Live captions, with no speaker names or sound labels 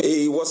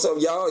Hey, what's up,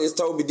 y'all? It's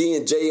Toby D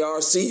and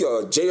JRC,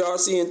 or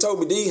JRC and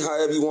Toby D,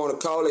 however you want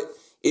to call it.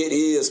 It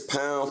is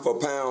pound for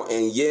pound,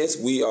 and yes,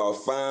 we are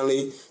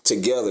finally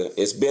together.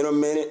 It's been a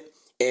minute,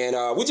 and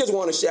we just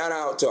want to shout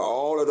out to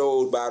all of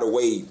those, by the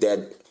way,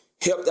 that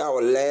helped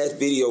our last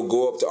video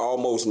go up to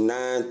almost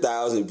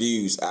 9,000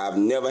 views. I've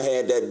never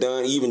had that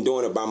done, even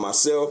doing it by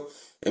myself.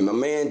 And my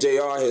man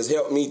JR has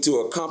helped me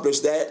to accomplish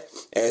that,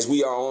 as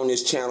we are on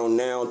this channel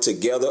now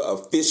together,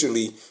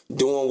 officially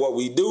doing what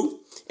we do.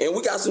 And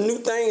we got some new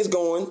things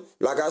going.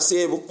 Like I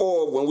said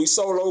before, when we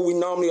solo, we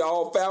normally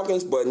all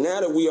Falcons. But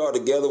now that we are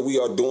together, we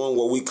are doing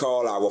what we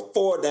call our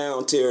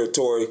 4-down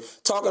territory,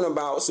 talking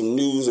about some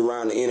news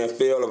around the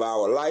NFL of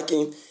our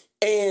liking.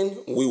 And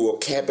we will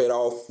cap it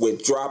off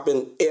with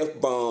dropping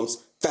F-bombs,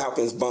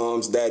 Falcons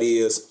bombs, that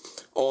is,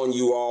 on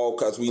you all.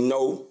 Because we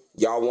know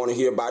y'all want to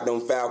hear about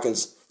them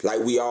Falcons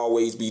like we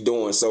always be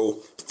doing. So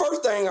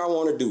first thing I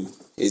want to do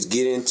is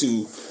get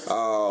into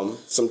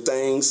some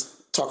things,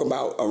 talk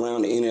about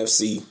around the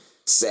NFC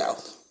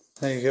South.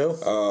 There you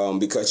go.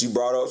 Because you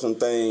brought up some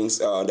things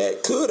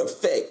that could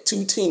affect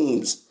two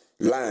teams'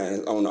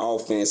 lines on the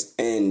offense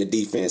and the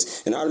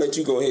defense. And I'll let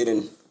you go ahead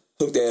and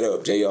hook that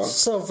up, JR.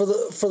 So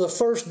for the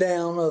first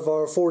down of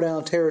our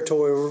 4-down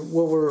territory,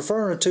 what we're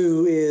referring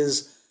to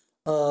is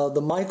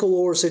the Michael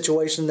Orr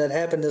situation that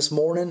happened this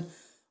morning,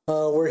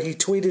 where he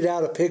tweeted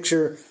out a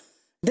picture.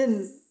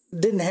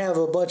 Didn't have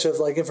a bunch of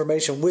like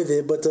information with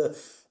it, but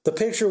the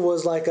picture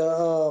was like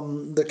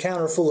the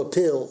counter full of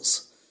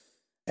pills,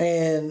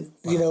 and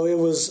you know, it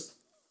was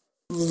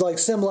like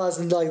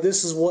symbolizing like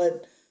this is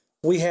what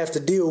we have to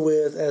deal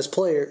with as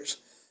players.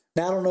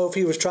 Now I don't know if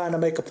he was trying to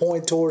make a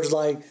point towards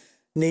like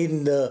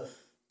needing to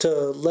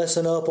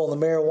lessen up on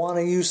the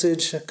marijuana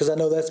usage, because I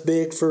know that's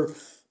big for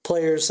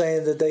players,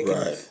 saying that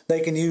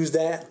they can use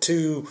that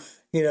to,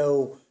 you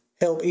know,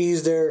 help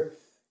ease their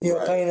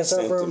pain and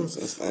suffering,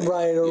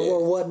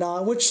 or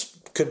whatnot, which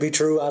could be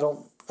true. I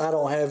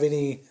don't have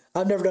any.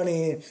 I've never done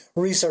any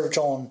research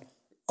on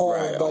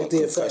like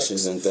the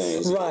effects and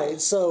things. Right.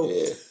 So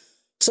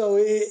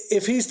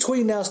if he's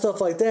tweeting out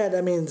stuff like that,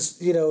 that means,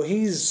 you know,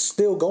 he's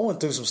still going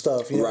through some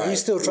stuff. You know,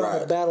 he's still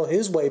trying to battle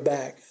his way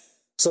back.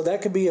 So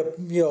that could be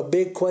a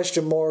big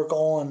question mark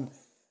on,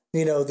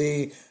 you know,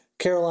 the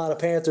Carolina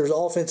Panthers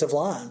offensive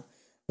line,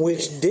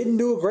 which didn't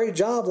do a great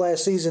job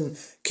last season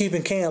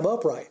keeping Cam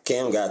upright.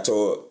 Cam got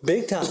tore up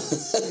big time.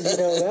 You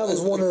know, that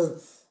was one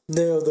of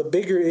the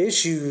bigger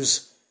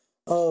issues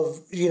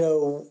of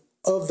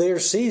their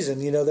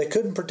season. You know, they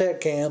couldn't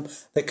protect Cam,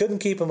 they couldn't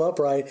keep him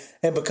upright,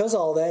 and because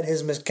of all that,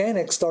 his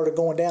mechanics started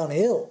going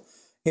downhill,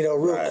 you know,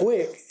 real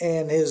quick,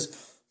 and his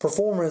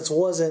performance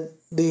wasn't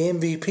the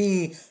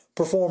MVP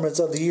performance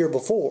of the year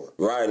before.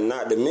 Right,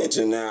 not to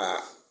mention now,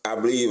 I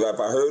believe, if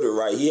I heard it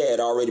right, he had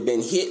already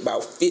been hit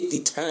about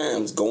 50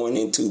 times going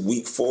into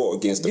week 4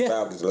 against the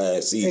Falcons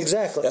last season.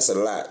 Exactly. That's a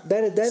lot.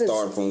 That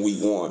starting from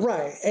week 1.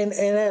 Right. And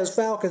as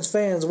Falcons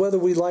fans, whether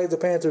we like the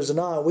Panthers or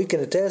not, we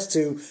can attest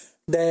to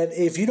that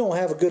if you don't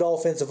have a good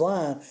offensive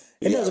line,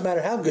 it doesn't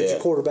matter how good your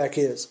quarterback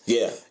is.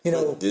 Yeah. You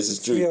know, this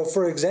is true. You know,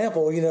 for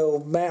example, you know,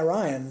 Matt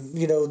Ryan,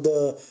 you know,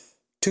 the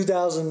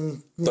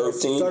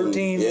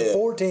 2013 and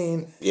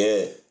 14.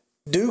 Yeah.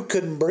 Dude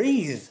couldn't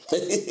breathe,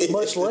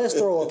 much less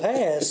throw a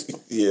pass.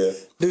 Yeah.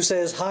 Dude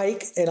says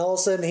hike, and all of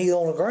a sudden he's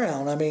on the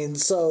ground. I mean,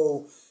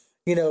 so,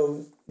 you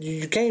know,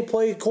 you can't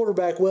play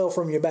quarterback well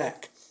from your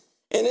back.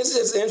 And it's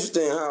just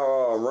interesting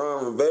how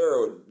Ron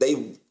Rivera,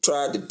 they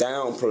tried to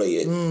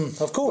downplay it.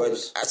 Of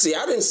course. But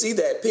I didn't see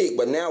that pick,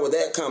 but now with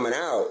that coming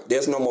out,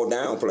 there's no more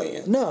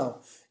downplaying. No,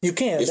 you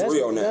can't. It's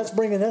real now. That's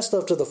bringing that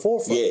stuff to the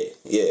forefront.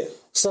 Yeah.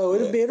 So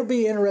it'll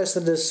be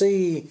interesting to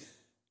see,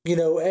 you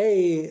know,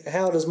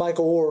 how does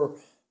Michael Orr,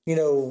 you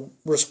know,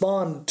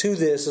 respond to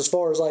this, as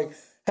far as like,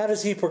 how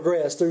does he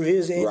progress through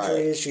his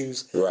injury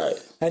issues? Right.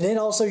 And then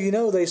also, you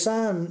know, they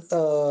signed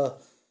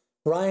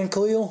Ryan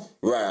Khalil.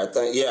 Right, I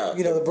think, yeah.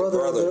 You know, the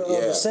brother of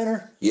the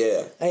center.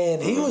 Yeah.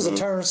 And he was a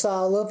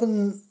turnstile up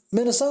in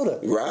Minnesota.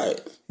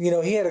 Right. You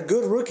know, he had a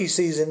good rookie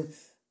season,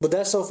 but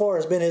that so far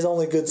has been his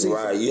only good season.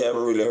 Right, you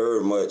haven't really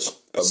heard much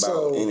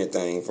about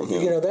anything from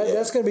him. You know,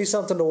 that's going to be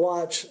something to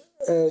watch,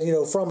 you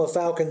know, from a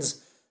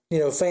Falcons, you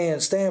know, fan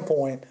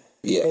standpoint.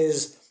 Yeah.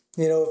 Is,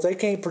 you know, if they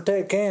can't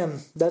protect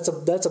Cam, that's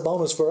a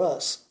bonus for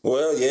us.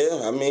 Well,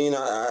 yeah, I mean,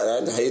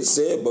 I hate to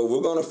say it, but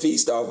we're going to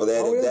feast off of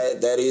that.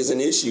 That is an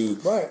issue.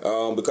 Right.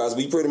 Because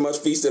we pretty much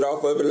feasted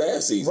off of it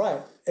last season.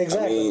 Right,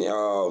 exactly. I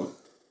mean,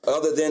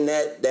 other than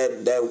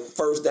that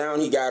first down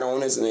he got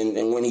on us,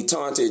 and when he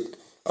taunted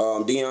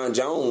Deion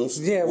Jones,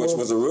 which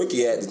was a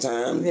rookie at the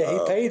time. Yeah, he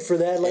paid for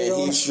that later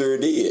on. And he sure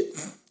did.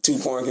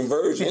 2-point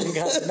conversion. He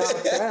got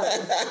knocked out.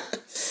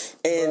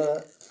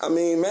 And... I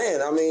mean,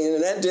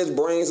 and that just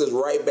brings us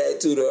right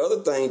back to the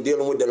other thing,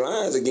 dealing with the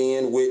Lions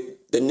again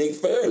with the Nick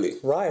Fairley.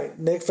 Right,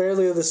 Nick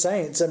Fairley of the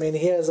Saints. I mean,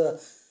 he has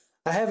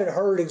I haven't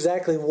heard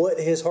exactly what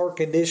his heart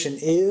condition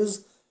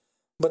is,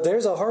 but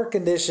there's a heart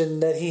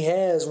condition that he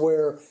has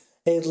where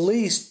at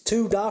least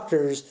 2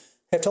 doctors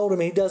have told him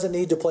he doesn't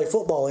need to play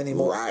football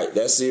anymore. Right,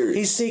 that's serious.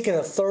 He's seeking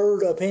a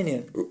third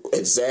opinion.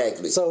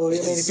 Exactly. So, I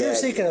mean, if you're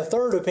seeking a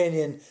third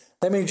opinion,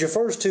 that means your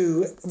first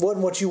two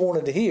wasn't what you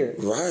wanted to hear.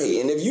 Right,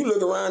 and if you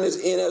look around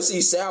this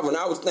NFC South, and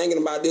I was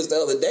thinking about this the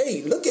other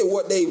day, look at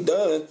what they've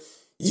done.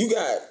 You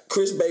got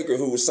Chris Baker,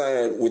 who was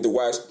signed with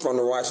from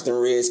the Washington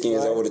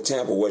Redskins over to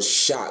Tampa, what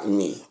shocked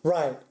me.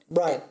 Right.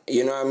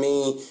 You know what I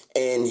mean?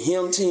 And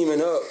him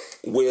teaming up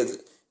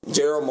with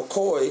Gerald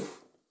McCoy,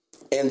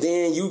 and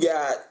then you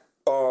got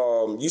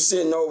you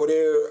sitting over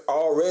there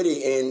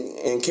already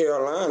in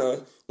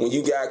Carolina when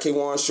you got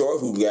K'Wan Short,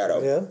 who got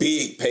a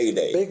big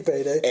payday. Big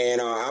payday.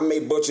 And I may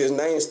butcher his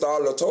name, Star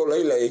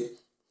Latolele.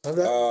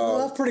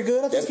 That's pretty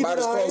good. I think that's about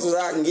as close as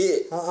I can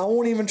get. I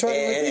won't even try to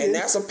and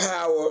that's a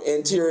power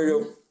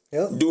interior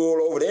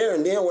duel over there.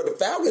 And then what the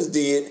Falcons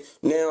did,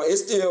 now it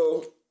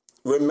still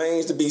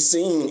remains to be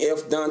seen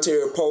if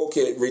Dontarie Poe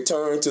could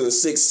return to a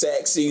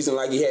 6-sack season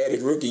like he had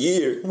his rookie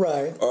year.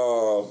 Right.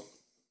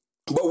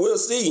 But we'll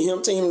see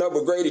him teaming up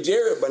with Grady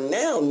Jarrett. But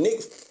now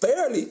Nick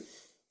Fairley,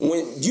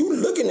 when you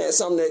looking at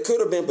something that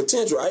could have been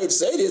potential, I hate to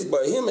say this,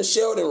 but him and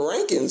Sheldon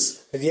Rankins,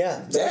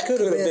 that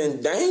could have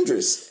been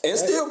dangerous. And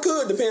still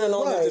could, depending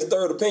on if his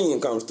third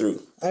opinion comes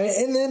through.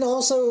 And then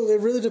also,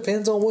 it really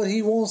depends on what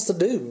he wants to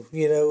do.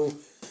 You know,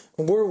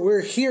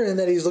 we're hearing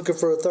that he's looking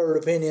for a third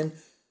opinion,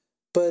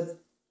 but,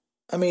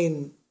 I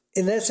mean,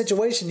 in that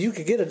situation, you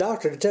could get a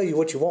doctor to tell you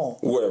what you want.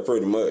 Well,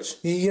 pretty much.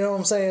 You know what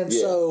I'm saying?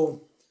 Yeah.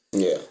 So,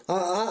 yeah,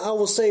 I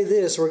will say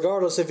this,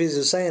 regardless if he's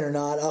a Saint or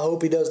not, I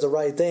hope he does the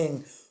right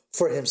thing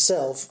for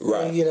himself.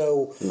 Right. You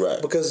know,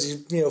 right.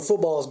 Because, you know,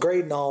 football is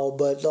great and all,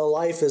 but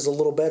life is a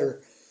little better.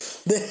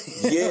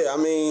 Yeah, I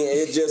mean,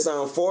 it's just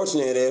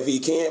unfortunate if he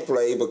can't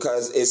play,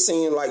 because it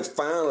seemed like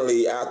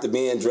finally, after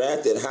being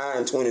drafted high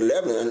in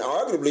 2011, and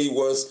arguably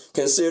was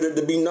considered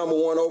to be number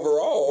one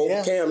overall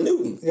over Cam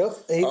Newton. Yep,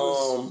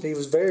 he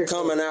was very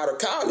coming out of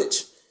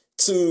college,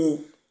 to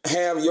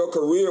have your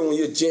career when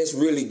you're just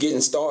really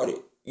getting started.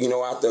 You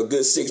know, after a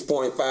good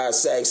 6.5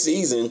 sack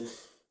season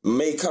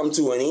may come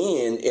to an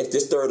end if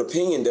this third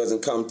opinion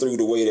doesn't come through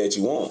the way that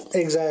you want.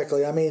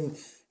 Exactly. I mean,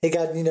 he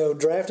got,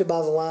 drafted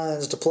by the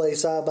Lions to play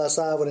side by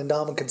side with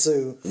Ndamukong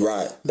Suh.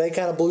 Right. They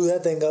kind of blew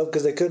that thing up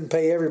because they couldn't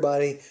pay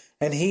everybody,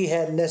 and he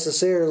hadn't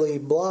necessarily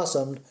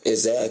blossomed.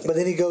 Exactly. But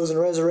then he goes and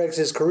resurrects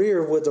his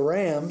career with the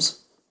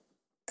Rams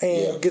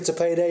and gets a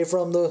payday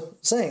from the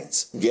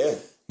Saints. Yeah.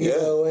 You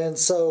know, and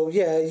so,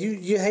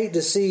 you hate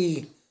to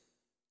see,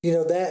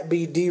 that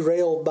be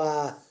derailed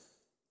by,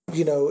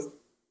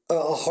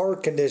 a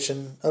heart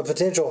condition, a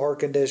potential heart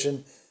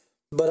condition.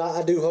 But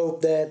I do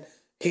hope that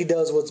he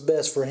does what's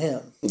best for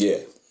him. Yeah.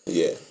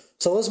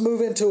 So let's move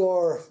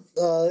into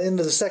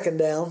into the second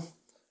down.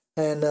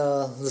 And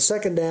the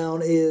second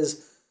down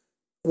is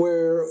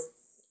where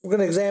we're going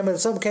to examine,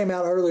 something came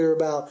out earlier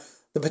about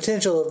the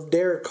potential of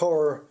Derek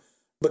Carr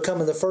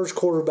becoming the first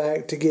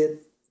quarterback to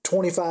get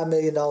 $25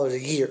 million a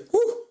year.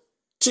 Woo!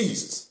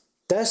 Jesus.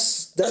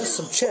 That's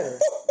some cheddar.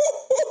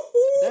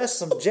 That's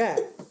some jack.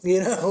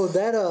 Man.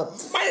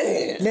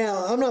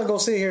 Now, I'm not going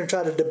to sit here and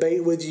try to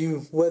debate with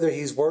you whether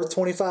he's worth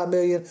 $25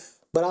 million,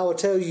 but I will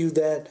tell you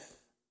that,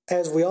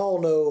 as we all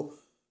know,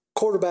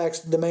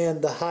 quarterbacks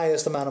demand the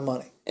highest amount of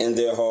money. And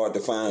they're hard to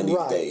find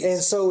these days.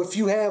 And so if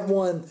you have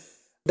one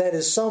that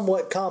is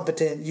somewhat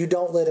competent, you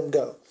don't let him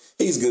go.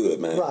 He's good,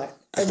 man. Right.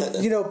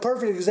 And,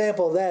 perfect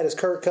example of that is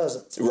Kirk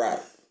Cousins. Right.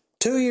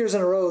 2 years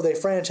in a row, they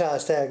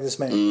franchise tagged this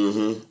man.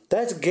 Mm-hmm.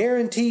 That's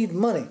guaranteed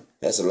money.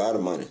 That's a lot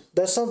of money.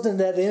 That's something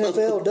that the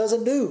NFL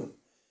doesn't do.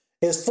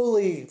 It's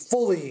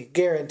fully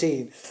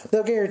guaranteed.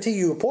 They'll guarantee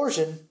you a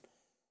portion,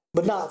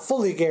 but not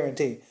fully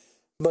guaranteed.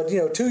 But,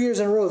 2 years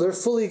in a row, they're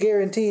fully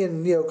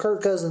guaranteeing,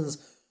 Kirk Cousins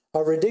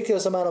a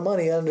ridiculous amount of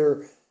money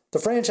under the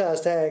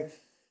franchise tag.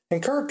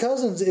 And Kirk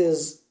Cousins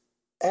is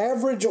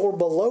average or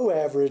below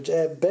average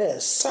at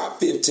best. Top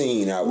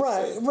 15, I would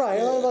say. Right.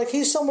 Yeah. Like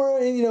he's somewhere,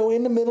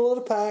 in the middle of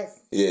the pack.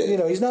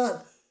 Yeah. He's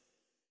not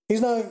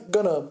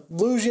going to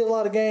lose you a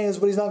lot of games,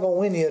 but he's not going to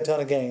win you a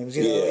ton of games.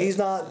 He's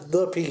not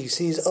the piece.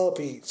 He's a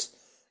piece.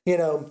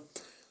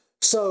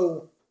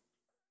 So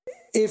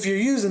if you're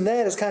using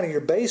that as kind of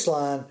your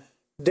baseline,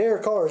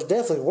 Derek Carr is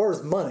definitely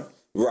worth money.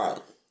 Right.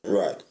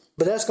 But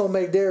that's going to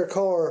make Derek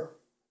Carr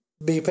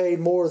be paid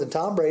more than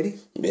Tom Brady.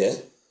 Yeah.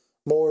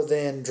 More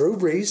than Drew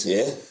Brees.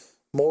 Yeah.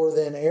 More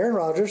than Aaron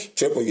Rodgers.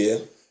 Triple, yeah.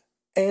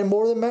 And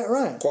more than Matt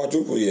Ryan.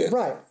 Quadruple, yeah.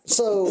 Right.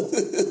 So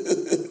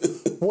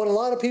what a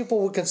lot of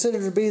people would consider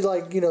to be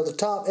like, the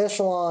top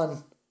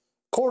echelon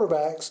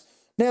quarterbacks.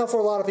 Now, for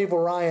a lot of people,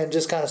 Ryan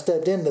just kind of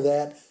stepped into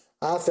that.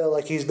 I felt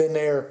like he's been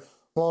there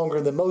longer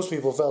than most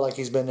people felt like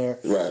he's been there.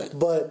 Right.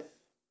 But,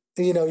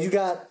 you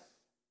got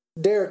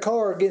Derek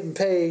Carr getting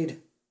paid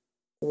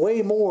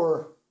way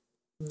more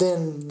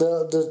than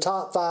the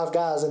top 5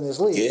 guys in this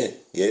league.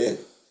 Yeah.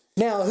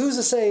 Now, who's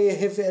to say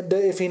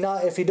if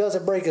he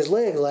doesn't break his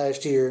leg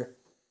last year,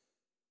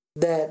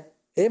 that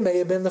it may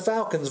have been the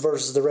Falcons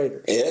versus the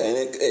Raiders? Yeah, and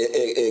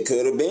it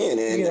could have been.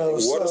 And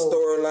what a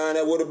storyline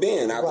that would have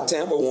been after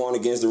Tampa won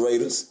against the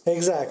Raiders.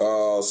 Exactly.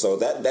 So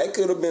that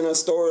could have been a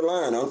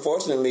storyline.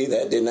 Unfortunately,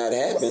 that did not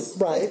happen.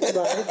 Right.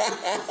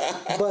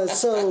 But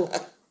so,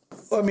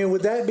 I mean,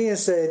 with that being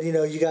said,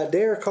 you got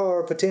Derek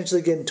Carr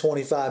potentially getting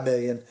 $25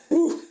 million.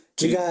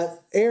 You got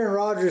Aaron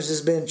Rodgers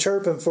has been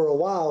chirping for a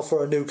while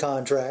for a new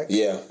contract.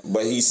 Yeah,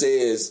 but he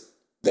says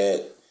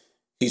that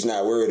he's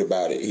not worried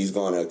about it. He's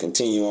going to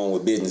continue on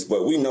with business,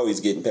 but we know he's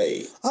getting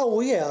paid. Oh,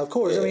 well, yeah, of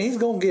course. Yeah. I mean, he's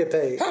going to get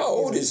paid. How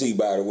old is he,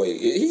 by the way?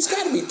 He's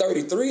got to be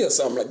 33 or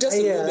something. Just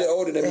a little bit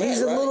older than Matt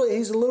Ryan.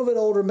 He's a little bit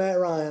older than Matt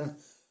Ryan.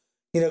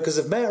 Because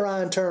if Matt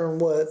Ryan turned,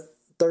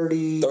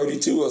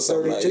 32 or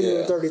something 32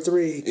 or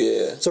 33.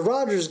 Yeah. So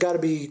Rodgers got to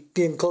be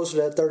getting closer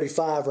to that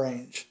 35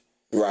 range.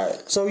 Right.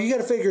 So you got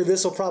to figure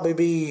this will probably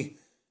be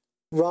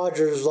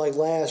Rodgers'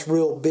 last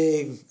real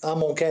big,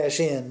 I'm going to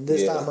cash in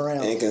this time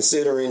around. And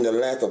considering the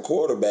lack of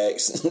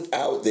quarterbacks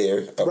out there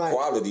of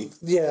quality,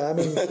 yeah, I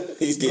mean,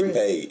 he's getting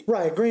paid.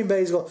 Right, Green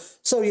Bay's going.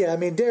 So yeah, I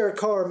mean, Derek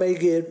Carr may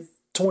get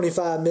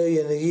 $25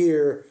 million a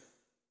year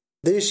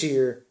this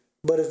year,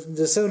 but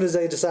as soon as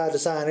they decide to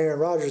sign Aaron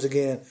Rodgers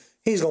again,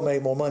 he's going to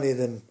make more money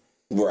than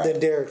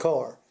Derek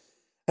Carr.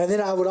 And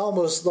then I would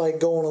almost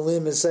go on a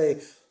limb and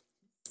say,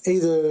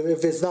 either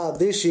if it's not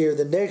this year,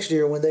 then next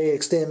year when they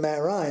extend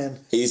Matt Ryan,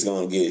 he's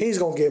gonna get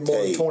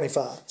more than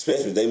 25.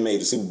 Especially if they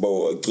made the Super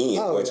Bowl again,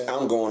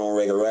 I'm going on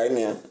record right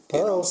now.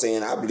 And I'm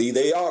saying I believe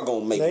they are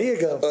gonna make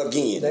it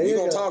again. We're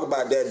gonna talk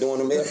about that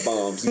during them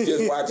F-bombs. You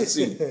just watch and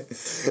see.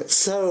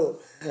 So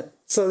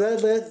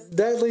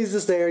that leads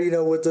us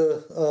there, with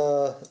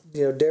the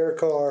Derek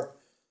Carr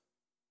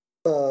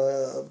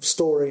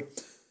story.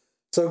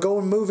 So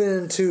moving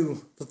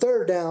into the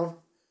third down,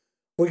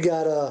 we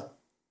got a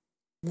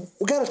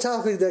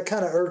topic that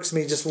kind of irks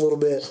me just a little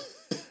bit.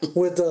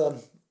 With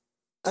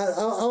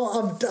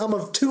I'm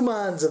of two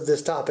minds of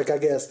this topic. I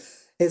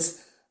guess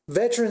it's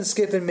veteran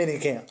skipping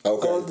minicamp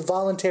or the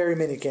voluntary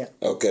minicamp.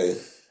 Okay.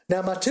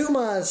 Now my two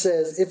minds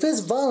says if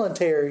it's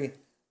voluntary,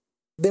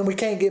 then we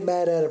can't get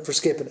mad at him for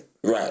skipping it.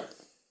 Right.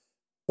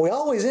 We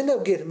always end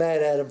up getting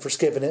mad at him for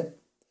skipping it.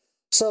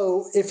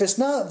 So if it's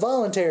not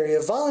voluntary,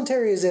 if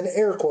voluntary is in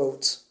air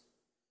quotes,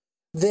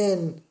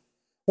 then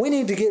we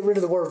need to get rid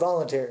of the word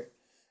voluntary.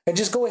 And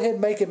just go ahead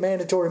and make it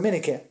mandatory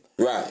minicamp.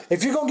 Right.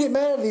 If you're going to get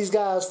mad at these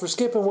guys for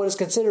skipping what is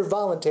considered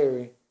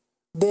voluntary,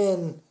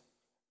 then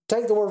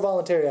take the word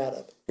voluntary out of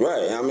it.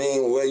 Right. I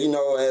mean,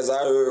 as I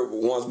heard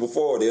once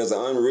before, there's an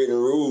unwritten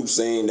rule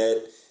saying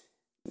that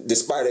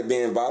despite it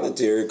being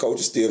voluntary,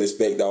 coaches still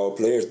expect all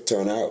players to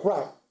turn out.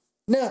 Right.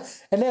 Now,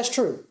 and that's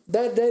true.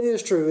 That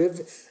is true.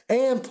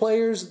 And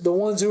players, the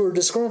ones who are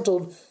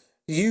disgruntled,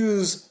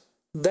 use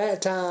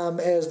that time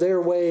as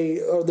their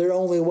way or their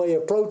only way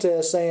of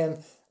protest,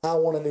 saying, I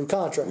want a new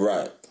contract.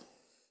 Right.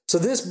 So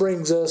this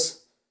brings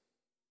us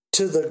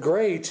to the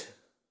greatest,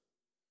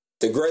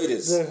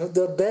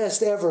 the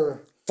best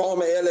ever,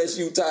 former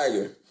LSU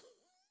Tiger,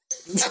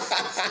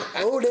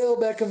 Odell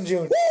Beckham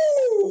Jr.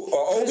 Woo!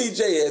 Or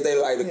OBJ as they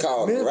like to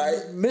call him, right?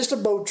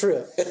 Mr. Boat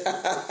Trip.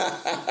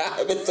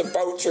 Mr.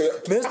 Boat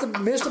Trip.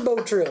 Mr.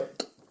 Boat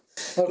Trip.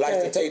 Okay.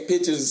 Like to take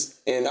pictures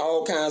in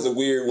all kinds of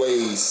weird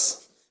ways.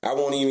 I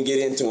won't even get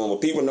into them,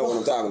 but people know what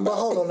I'm talking about. But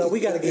hold on, no,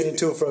 we got to get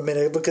into it for a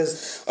minute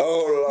because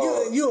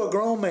you're a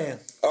grown man.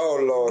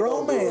 Oh Lord,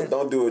 grown man.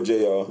 Don't do it,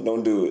 JR.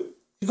 Don't do it.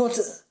 You're going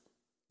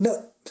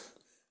to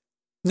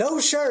no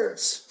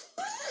shirts.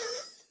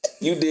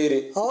 You did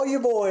it. All you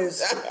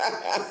boys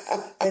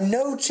and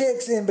no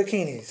chicks in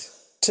bikinis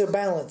to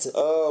balance it.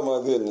 Oh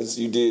my goodness,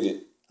 you did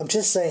it. I'm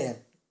just saying,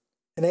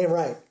 it ain't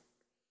right.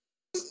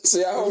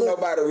 See, I hope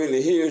nobody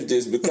really hears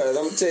this because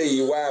I'm gonna tell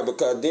you why.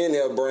 Because then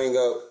they'll bring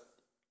up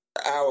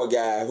our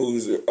guy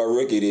who's a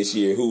rookie this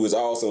year, who was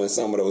also in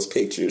some of those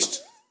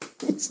pictures.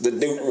 The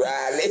Duke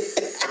Riley.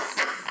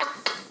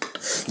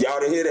 Y'all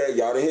didn't hear that.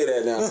 Y'all didn't hear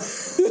that now.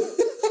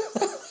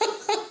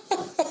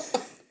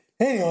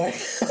 Anyway,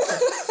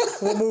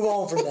 we'll move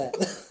on from that.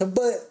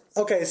 But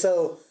okay,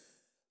 so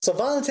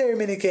voluntary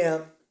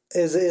minicamp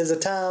is a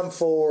time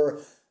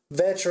for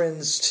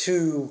veterans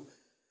to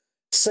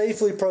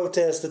safely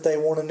protest that they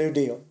want a new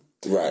deal.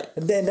 Right.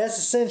 And then that's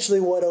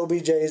essentially what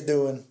OBJ is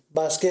doing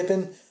by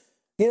skipping.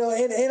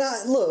 And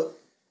I look,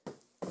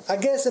 I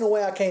guess in a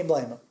way I can't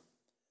blame him.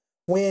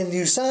 When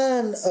you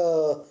sign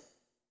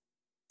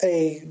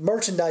a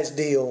merchandise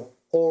deal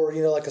or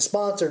like a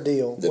sponsor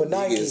deal with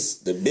Nike,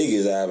 the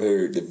biggest I've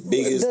heard, the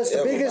biggest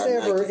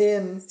ever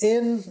in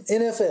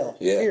NFL.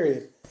 Yeah.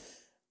 Period.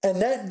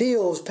 And that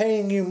deal is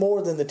paying you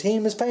more than the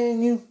team is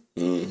paying you.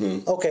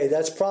 Mm-hmm. Okay,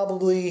 that's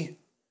probably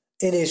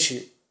an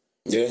issue.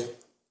 Yeah.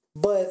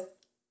 But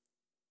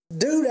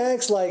dude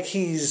acts like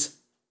he's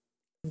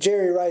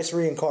Jerry Rice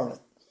reincarnate.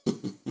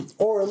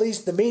 Or at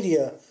least the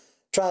media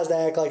tries to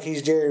act like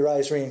he's Jerry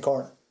Rice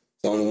reincarnate.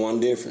 There's only one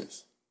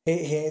difference.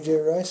 He ain't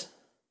Jerry Rice?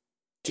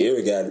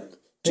 Jerry got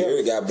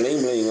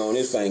bling bling on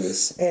his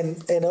fingers.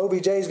 And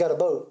OBJ's got a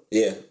boat.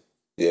 Yeah.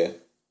 Yeah.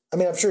 I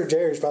mean, I'm sure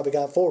Jerry's probably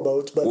got 4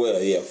 boats, but 4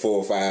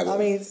 or 5. I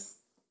mean,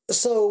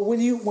 so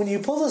when you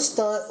pull a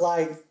stunt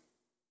like,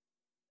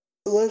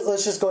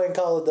 let's just go ahead and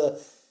call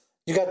it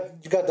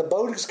You got the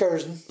boat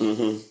excursion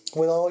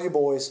with all your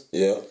boys.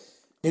 Yeah.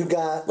 You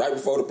got right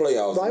before the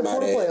playoffs. Right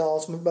before the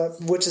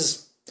playoffs, which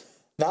is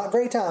not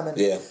great timing.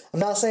 Yeah. I'm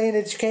not saying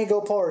that you can't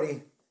go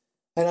party,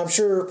 and I'm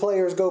sure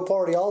players go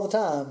party all the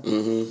time.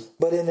 Mm-hmm.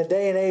 But in the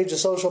day and age of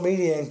social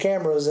media and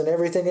cameras and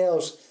everything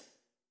else,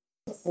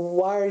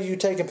 why are you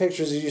taking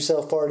pictures of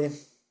yourself partying?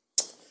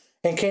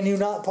 And can you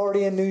not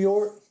party in New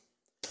York?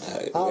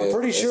 I'm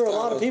pretty sure a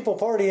lot of people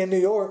party in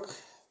New York.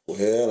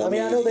 Well, I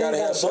mean, I know you gotta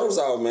have shirts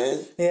off,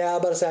 man. Yeah, I was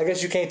about to say, I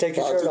guess you can't take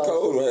your shirt off. Too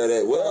cold to have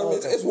that. Well,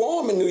 it's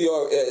warm in New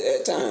York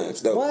at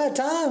times, though. Well, at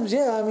times,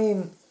 yeah. I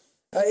mean,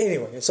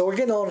 anyway, so we're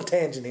getting on a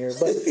tangent here,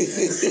 but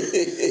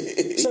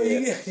so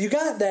you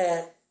got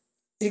that.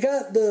 You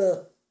got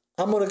the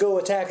I'm going to go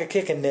attack a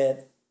kicking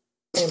net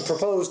and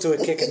propose to a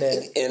kicking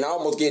net and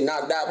almost get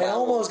knocked out.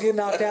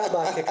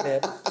 By a kicking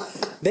net.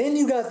 Then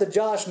you got the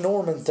Josh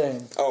Norman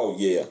thing. Oh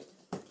yeah.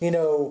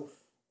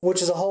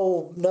 Which is a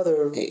whole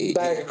another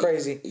bag of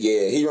crazy.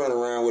 Yeah, he run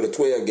around with a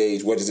 12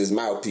 gauge, which is his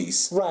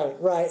mouthpiece.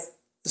 Right.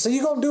 So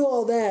you're going to do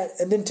all that,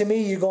 and then to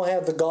me, you're going to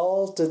have the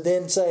gall to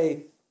then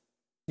say,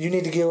 you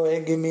need to go ahead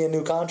and give me a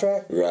new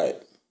contract? Right.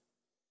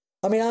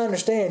 I mean, I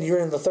understand you're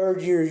in the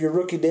third year of your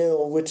rookie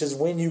deal, which is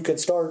when you can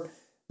start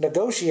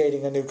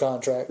negotiating a new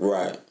contract.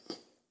 Right.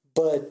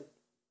 But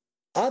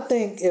I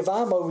think if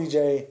I'm OBJ,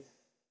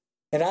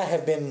 and I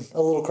have been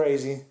a little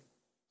crazy,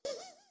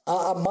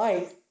 I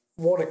might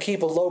want to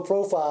keep a low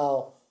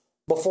profile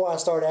before I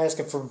start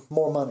asking for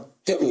more money.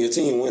 Helping your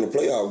team win a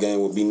playoff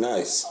game would be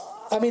nice.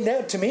 I mean,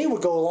 that to me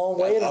would go a long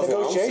way at a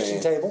negotiation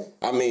table.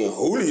 I mean,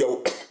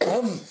 Julio,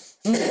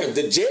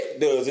 the Jet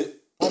does it.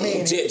 I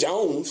mean, Jet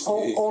Jones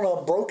on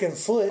a broken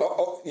foot.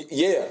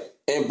 Yeah,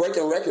 and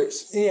breaking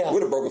records. Yeah,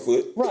 with a broken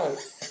foot. Right.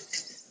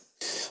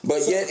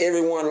 But yet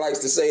everyone likes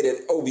to say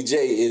that OBJ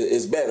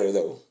is better,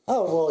 though.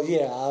 Oh well,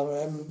 yeah.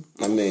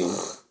 I mean,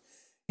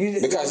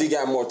 because he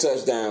got more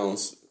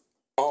touchdowns.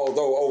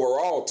 Although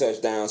overall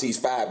touchdowns, he's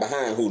 5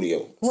 behind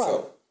Julio. Right.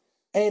 So.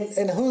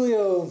 And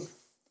Julio,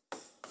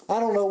 I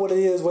don't know what it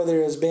is, whether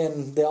it's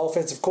been the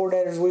offensive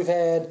coordinators we've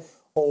had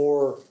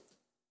or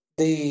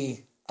I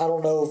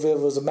don't know if it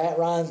was a Matt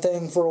Ryan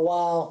thing for a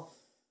while,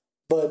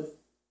 but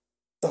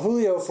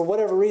Julio, for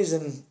whatever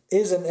reason,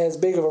 isn't as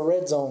big of a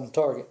red zone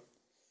target,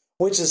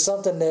 which is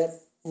something that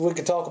we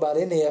could talk about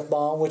in the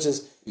F-bomb, which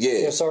is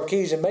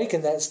Sarkisian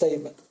making that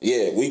statement.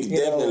 Yeah, we can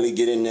definitely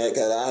get in there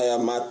because I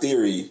have my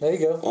theory. There you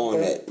go. On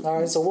that. All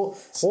right, so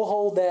we'll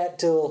hold that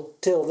till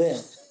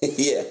then.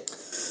 Yeah.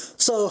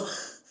 So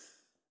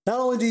not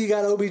only do you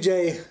got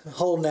OBJ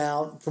holding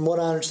out, from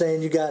what I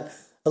understand, you got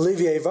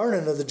Olivier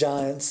Vernon of the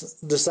Giants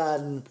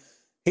deciding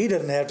he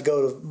doesn't have to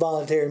go to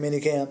voluntary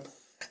minicamp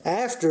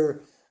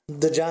after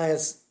the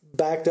Giants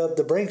backed up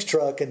the Brinks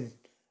truck and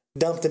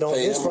dumped it on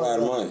his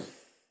front. Money.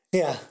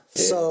 Yeah.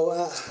 So,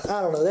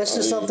 I don't know. That's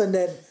just something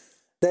that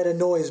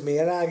annoys me.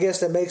 And I guess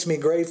that makes me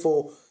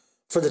grateful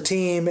for the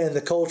team and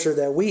the culture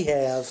that we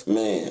have.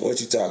 Man, what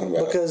you talking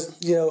about? Because,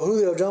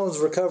 Julio Jones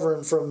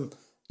recovering from,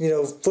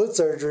 foot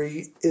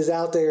surgery is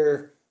out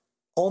there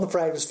on the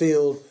practice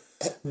field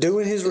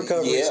doing his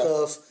recovery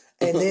stuff.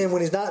 And then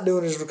when he's not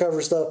doing his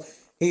recovery stuff,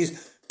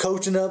 he's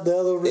coaching up the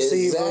other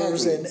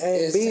receivers and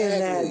being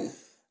that...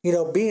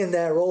 being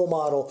that role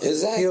model.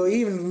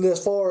 Exactly. Even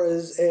as far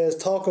as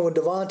talking with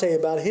Devontae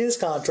about his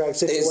contract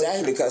situation.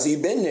 Exactly, because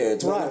he's been there in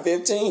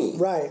 2015.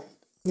 Right.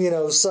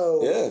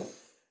 So,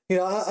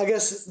 I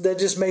guess that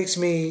just makes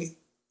me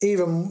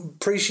even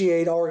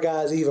appreciate our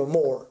guys even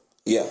more.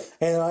 Yeah.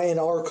 And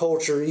our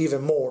culture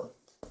even more.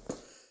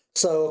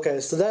 So, okay,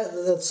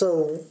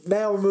 so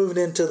now we're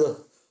moving into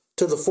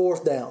the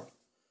fourth down.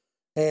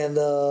 And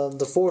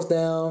the fourth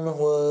down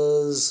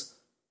was...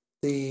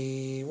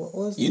 what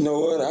was it? You know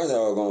what? I thought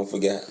I was going to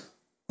forget.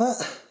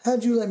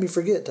 How'd you let me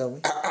forget,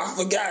 Toby? I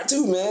forgot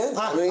too, man.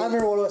 I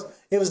remember what it was.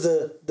 It was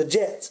the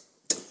Jets.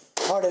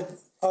 Are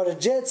the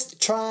Jets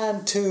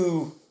trying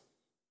to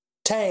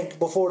tank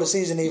before the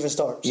season even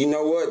starts? You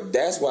know what?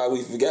 That's why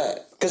we forgot.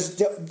 Because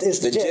it's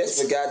the Jets.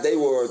 Jets forgot they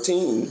were a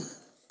team.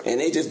 And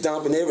they just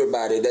dumping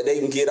everybody that they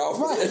can get off.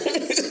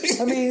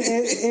 Right. I mean,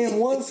 in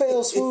one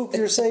fell swoop,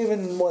 you're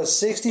saving,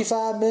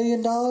 $65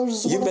 million?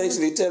 You're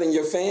basically telling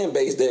your fan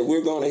base that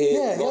we're going to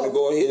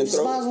go ahead and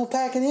throw. Might as well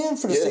pack it in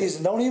for the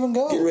season. Don't even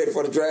go. Get ready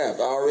for the draft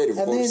already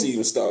before the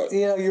season starts.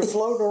 You're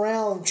floating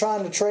around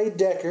trying to trade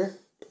Decker.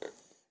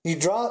 You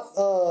drop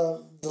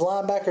the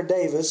linebacker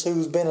Davis,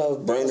 who's been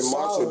Brandon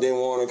Marshall didn't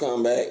want to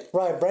come back.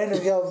 Right, Brandon.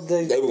 They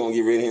were going to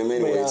get rid of him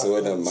anyway, so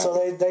it doesn't matter.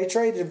 So they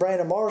traded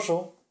Brandon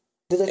Marshall.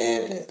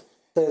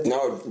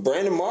 No,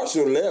 Brandon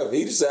Marshall left.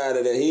 He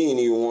decided that he didn't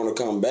even want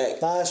to come back.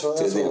 That's what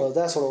it was.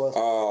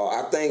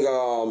 I think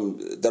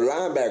the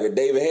linebacker,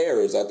 David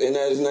Harris, I think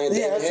that's his name,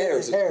 David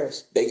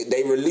Harris.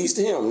 They released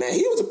him. Now,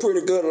 he was a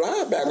pretty good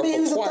linebacker he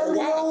was for quite a while. He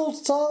was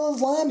a 30-year-old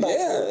solid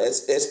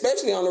linebacker. Yeah,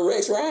 especially on the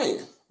Rex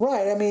Ryan.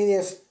 Right. I mean,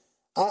 if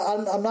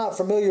I'm not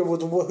familiar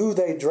with who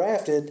they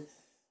drafted,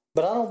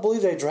 but I don't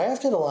believe they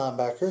drafted a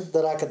linebacker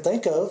that I can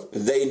think of.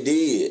 They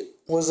did.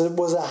 Was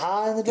it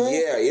high in the draft?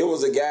 Yeah, it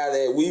was a guy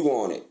that we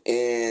wanted.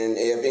 And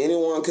if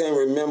anyone can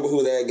remember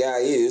who that guy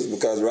is,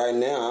 because right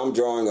now I'm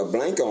drawing a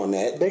blank on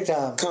that. Big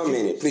time.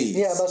 Comment it, please.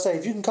 Yeah, I was about to say,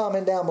 if you can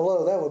comment down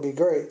below, that would be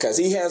great. Because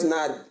he has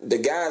not, the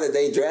guy that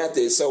they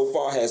drafted so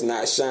far has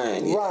not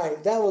shined yet.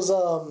 Right, that was...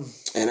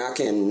 and I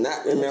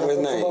cannot remember his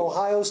name. From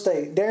Ohio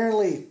State, Darren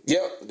Lee.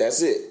 Yep,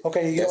 that's it.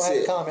 Okay, you don't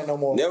have to comment no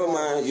more. Never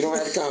mind, you don't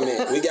have to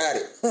comment. We got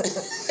it.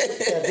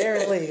 Yeah,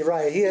 Darren Lee,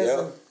 right.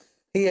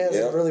 He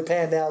hasn't really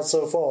panned out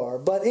so far.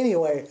 But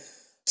anyway,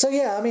 so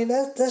yeah, I mean,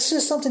 that's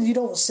just something you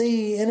don't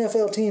see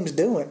NFL teams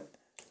doing.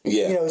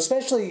 Yeah. You know,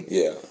 especially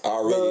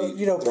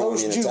already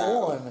post June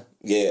 1.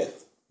 Yeah.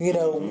 You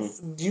know,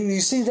 you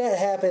see that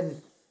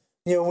happen,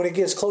 you know, when it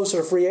gets closer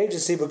to free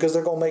agency because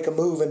they're going to make a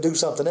move and do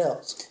something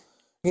else.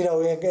 You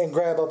know, and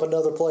grab up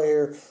another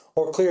player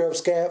or clear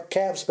up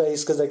cap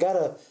space because they got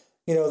to,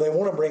 you know, they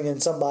want to bring in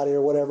somebody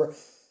or whatever.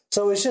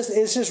 So it's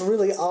just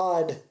really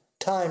odd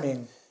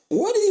timing.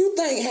 What do you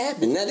think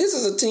happened? Now, this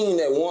is a team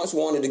that once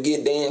wanted to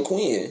get Dan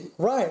Quinn.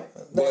 Right.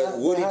 But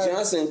Woody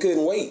Johnson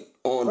couldn't wait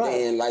on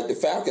Dan like the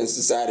Falcons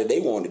decided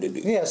they wanted to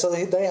do. Yeah, so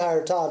they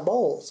hired Todd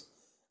Bowles.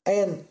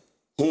 And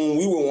whom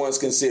we were once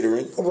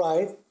considering.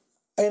 Right.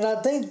 And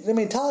I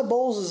mean, Todd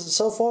Bowles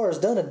so far has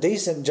done a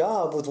decent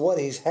job with what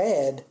he's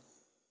had,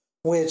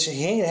 which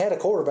he ain't had a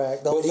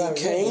quarterback. But he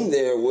came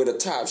there with a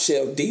top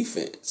shelf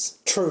defense.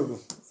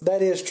 True.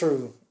 That is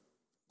true.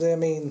 I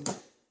mean...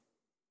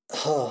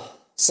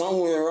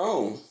 Something went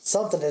wrong.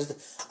 Something is.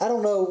 I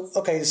don't know.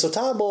 Okay, so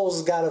Todd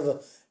Bowles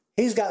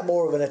he's got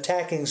more of an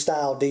attacking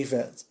style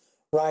defense,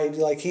 right?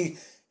 Like he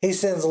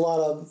sends a lot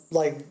of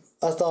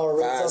I thought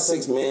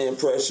 5-6 man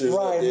pressures,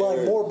 right? Like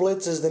more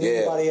blitzes than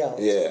anybody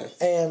else. Yeah.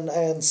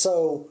 And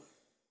so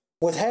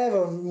with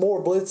having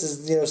more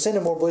blitzes, you know,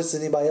 sending more blitzes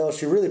than anybody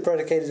else, you're really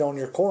predicated on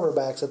your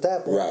cornerbacks at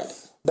that point.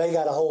 Right. They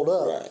got to hold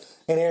up. Right.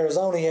 In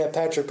Arizona, you have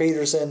Patrick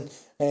Peterson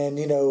and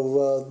you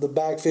know the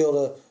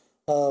backfield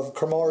of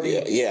Cromartie,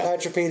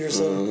 Patrick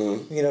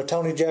Peterson, you know,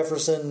 Tony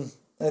Jefferson,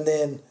 and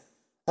then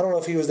I don't know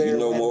if he was there. You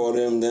know more of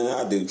them than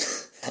I do.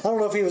 I don't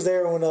know if he was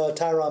there when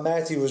Tyrann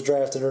Mathieu was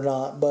drafted or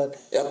not, but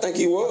I think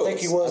he was. I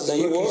think he was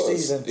his rookie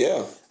season.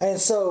 Yeah.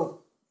 And so,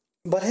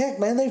 but heck,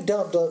 man, they've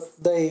dumped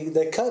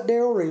they cut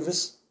Darrelle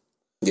Revis.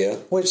 Yeah.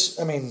 Which,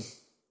 I mean,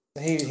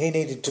 he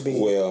needed to be.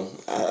 Well,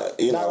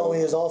 not only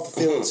his off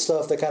the field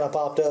stuff that kind of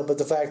popped up, but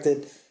the fact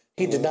that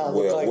he did not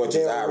look like which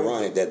is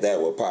ironic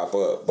that would pop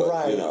up.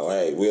 But, you know,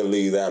 hey, we'll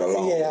leave that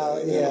alone.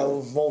 Yeah,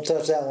 won't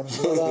touch that one.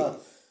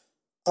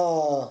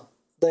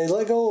 But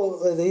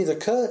they either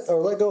cut or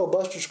let go of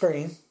Buster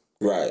Screen.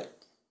 Right.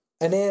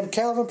 And then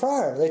Calvin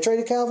Pryor. They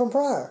traded Calvin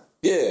Pryor.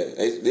 Yeah,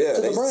 they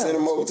sent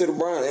him over to the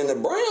Browns. And the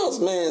Browns,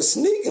 man,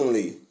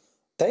 sneakingly,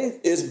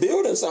 is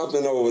building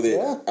something over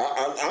there.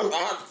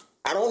 Yeah.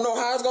 I don't know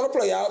how it's going to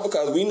play out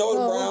because we know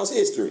the Browns'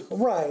 history.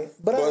 Right.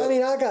 But I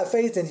mean, I got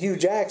faith in Hugh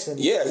Jackson.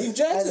 Yeah, Hugh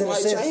Jackson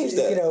might change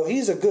that. You know,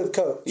 he's a good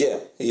coach. Yeah,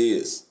 he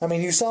is. I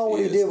mean, you saw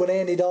what he did with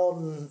Andy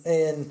Dalton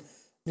and,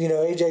 you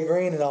know, A.J.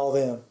 Green and all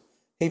them.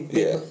 He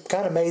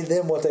kind of made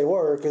them what they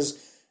were because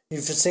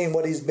you've seen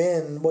what they've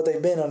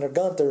been under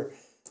Gunther,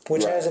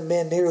 which hasn't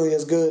been nearly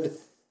as good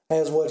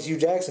as what Hugh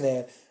Jackson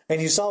had.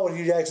 And you saw what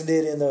Hugh Jackson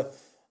did in the,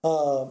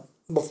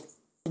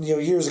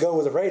 years ago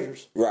with the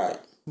Raiders. Right.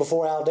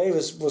 Before Al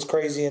Davis was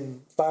crazy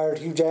and fired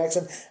Hugh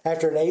Jackson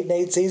after an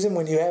 8-8 season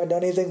when you haven't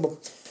done anything.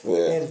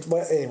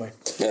 Anyway,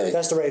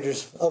 that's the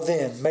Raiders of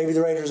then. Maybe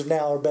the Raiders of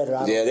now are better.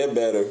 They're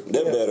better.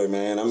 They're better,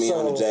 man. I mean,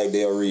 under Jack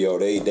Del Rio,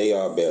 they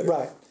are better.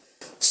 Right.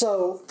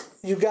 So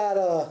you got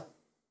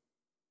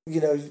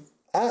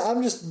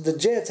I'm just the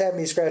Jets have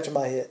me scratching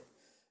my head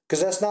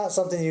because that's not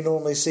something you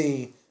normally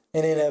see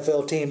an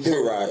NFL team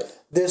do. Right.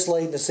 This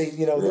late in the season,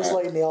 this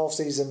late in the off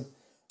season.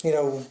 You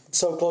know,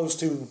 so close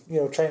to,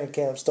 training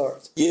camp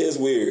starts. Yeah, it's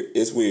weird.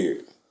 It's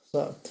weird.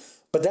 So,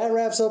 but that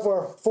wraps up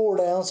our 4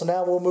 down. So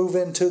now we'll move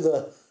into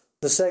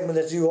the segment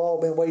that you all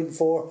been waiting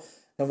for,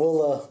 and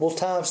we'll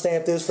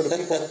timestamp this for the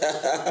people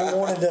who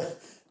wanted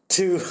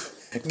to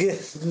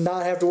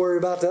not have to worry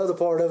about the other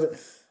part of it.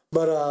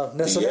 But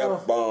the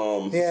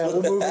F-bomb. Yeah,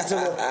 we'll move into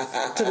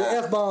the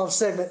F-bomb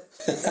segment,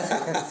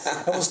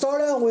 and we'll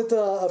start out with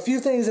a few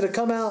things that have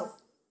come out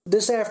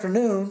this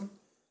afternoon.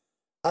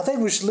 I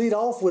think we should lead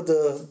off with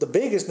the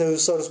biggest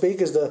news, so to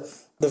speak, is the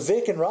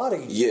Vic and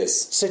Roddy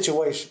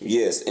situation.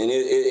 Yes, and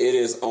it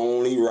is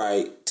only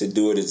right to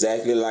do it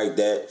exactly like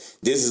that.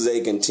 This is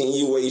a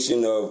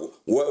continuation of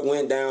what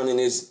went down in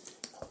this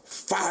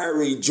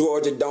fiery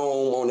Georgia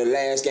Dome on the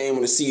last game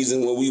of the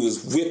season when we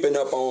was whipping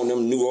up on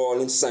them New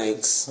Orleans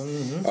Saints.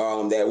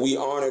 Mm-hmm. That we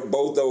honored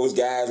both those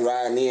guys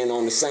riding in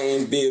on the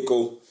same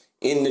vehicle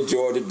in the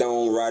Georgia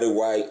Dome, Roddy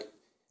White,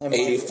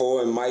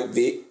 84, and Mike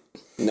Vick,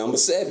 number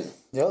 7.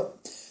 Yep.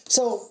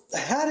 So,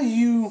 how do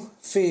you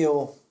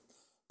feel?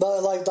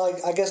 Like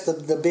I guess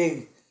the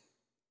big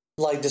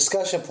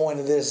discussion point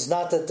of this is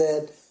not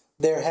that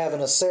they're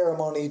having a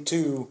ceremony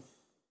to,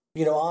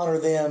 honor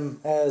them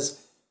as,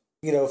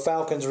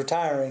 Falcons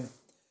retiring,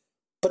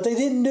 but they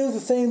didn't do the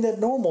thing that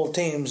normal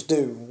teams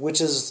do,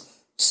 which is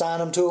sign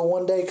them to a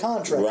 1-day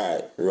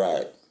contract.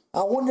 Right.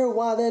 I wonder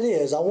why that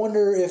is. I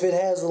wonder if it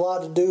has a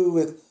lot to do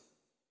with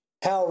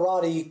how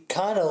Roddy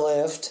kind of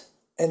left,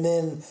 and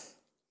then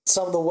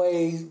some of the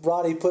way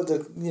Roddy put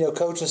the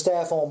coaching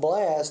staff on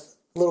blast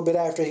a little bit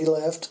after he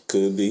left.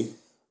 Could be.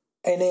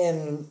 And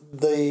then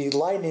the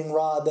lightning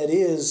rod that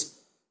is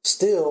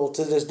still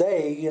to this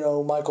day,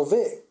 Michael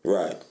Vick.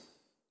 Right.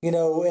 In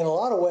a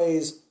lot of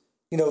ways,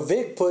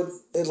 Vick put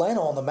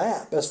Atlanta on the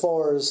map as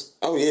far as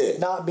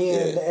not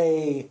being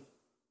a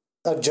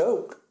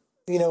joke,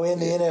 in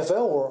the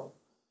NFL world.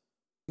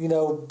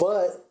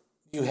 But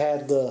you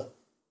had the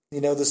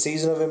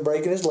season of him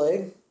breaking his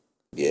leg.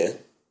 Yeah.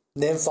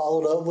 And then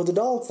followed up with the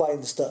dog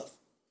fighting stuff.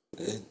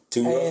 Yeah,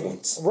 two rough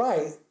ones.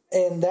 Right.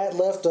 And that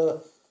left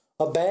a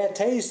bad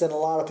taste in a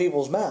lot of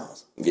people's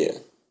mouths. Yeah.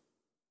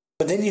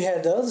 But then you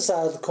had the other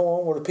side of the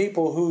coin where the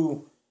people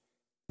who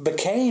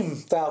became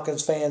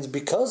Falcons fans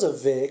because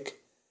of Vick,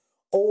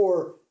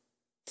 or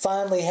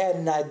finally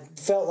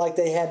felt like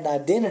they had an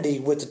identity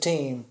with the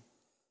team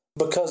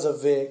because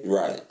of Vick.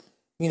 Right.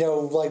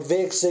 Like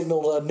Vick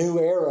signaled a new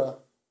era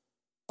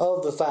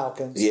of the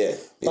Falcons. Yeah.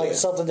 Like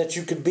something that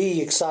you could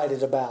be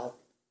excited about.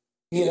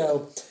 You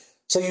know.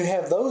 So you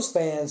have those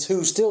fans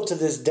who still to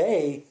this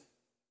day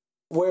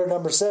wear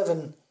number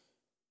 7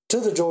 to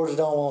the Georgia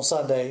Dome on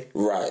Sunday.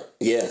 Right.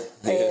 Yeah.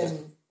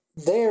 And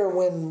there,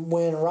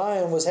 when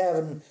Ryan was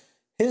having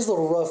his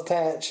little rough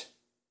patch,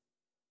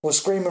 was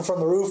screaming from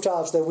the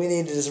rooftops that we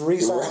needed to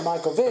re-sign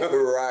Michael Vick.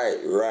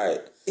 Right.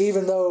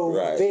 Even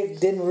though Vick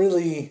didn't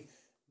really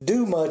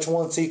do much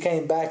once he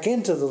came back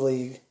into the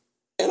league.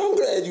 And I'm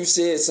glad you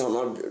said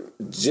something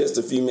just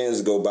a few minutes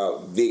ago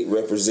about Vick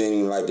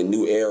representing like the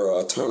new era,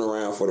 a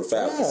turnaround for the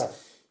Falcons.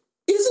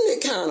 Yeah. Isn't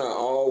it kind of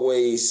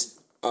always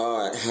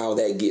odd how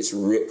that gets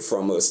ripped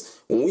from us?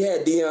 When we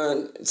had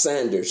Deion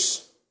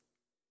Sanders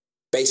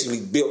basically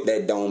built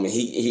that dome, and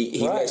he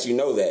lets you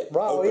know that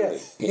openly.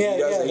 He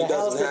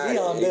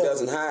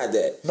doesn't hide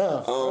that.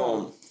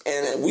 No.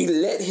 And we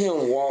let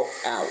him walk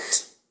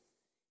out.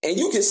 And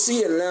you can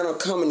see Atlanta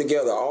coming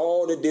together,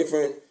 all the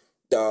different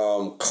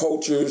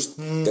cultures,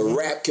 the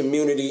rap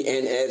community,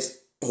 and as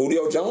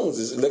Julio Jones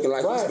is looking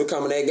like he's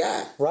becoming that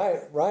guy.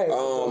 Right.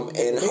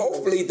 And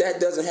hopefully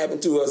that doesn't happen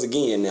to us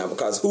again now,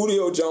 because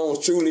Julio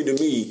Jones truly to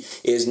me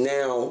is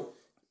now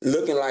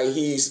looking like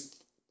he's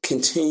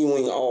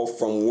continuing off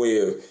from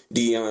where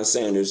Deion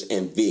Sanders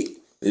and Vick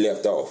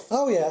left off.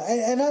 Oh, yeah.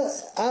 And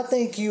I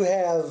think you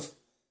have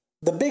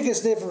the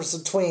biggest difference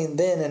between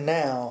then and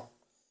now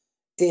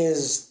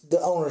is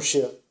the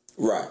ownership.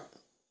 Right.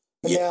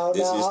 Now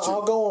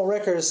I'll go on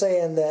record as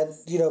saying that,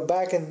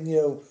 back in,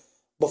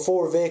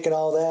 before Vick and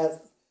all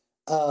that,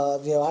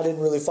 I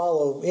didn't really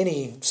follow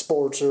any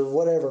sports or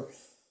whatever.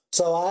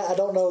 So I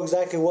don't know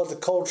exactly what the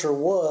culture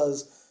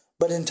was,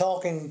 but in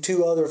talking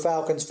to other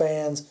Falcons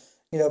fans,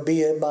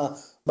 be it my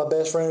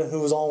best friend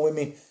who was on with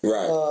me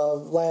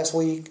last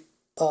week,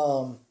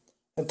 and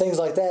things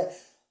like that,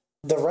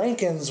 the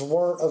Rankins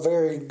weren't a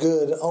very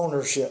good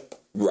ownership.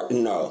 Right.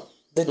 No.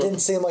 They didn't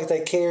seem like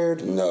they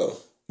cared. No.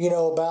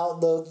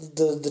 About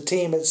the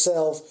team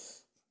itself.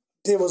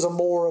 It was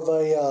more of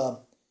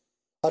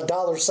a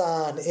dollar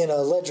sign in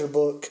a ledger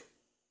book.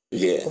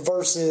 Yeah.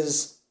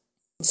 Versus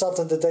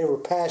something that they were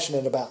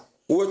passionate about.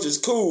 Which is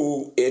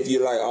cool if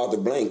you like Arthur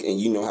Blank and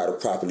you know how to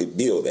properly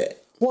build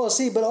that. Well,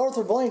 see, but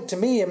Arthur Blank, to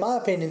me, in my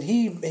opinion,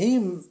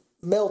 he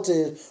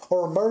melted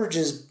or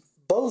merges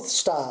both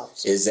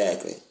styles.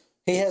 Exactly.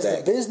 He has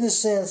the business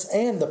sense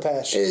and the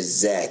passion.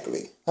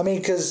 Exactly. I mean,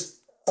 because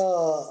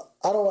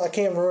I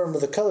can't remember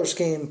the color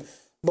scheme,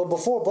 but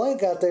before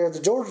Blank got there, the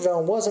Georgia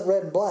Dome wasn't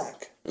red and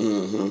black.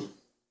 Mm-hmm.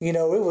 It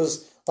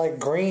was like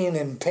green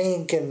and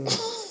pink, and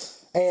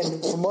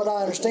from what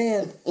I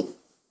understand,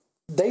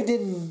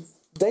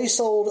 they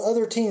sold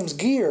other teams'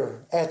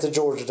 gear at the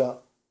Georgia Dome.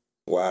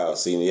 Wow,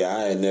 see,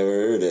 I had never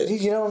heard that.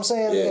 You know what I'm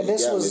saying? Yeah, and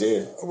this was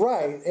there.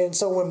 Right. And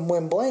so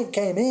when Blank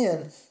came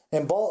in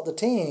and bought the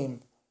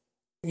team,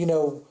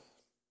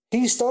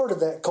 he started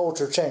that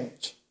culture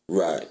change.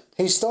 Right.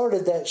 He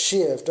started that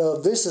shift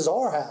of this is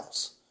our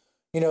house.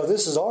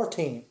 This is our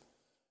team.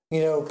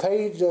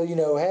 Paid,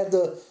 had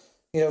the,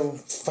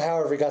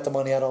 however he got the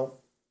money.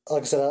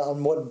 Like I said, I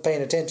wasn't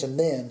paying attention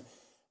then.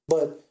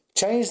 But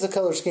changed the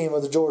color scheme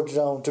of the Georgia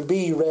Dome to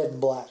be red and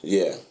black.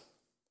 Yeah.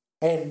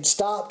 And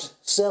stopped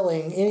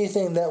selling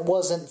anything that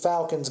wasn't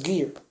Falcons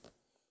gear.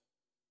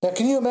 Now,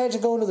 can you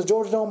imagine going to the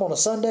Georgia Dome on a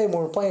Sunday when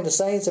we're playing the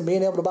Saints and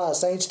being able to buy a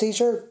Saints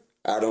t-shirt?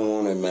 I don't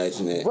want to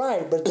imagine that.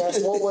 Right, but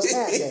that's what was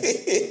happening.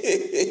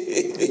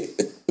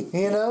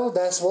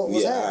 That's what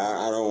was happening.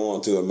 I don't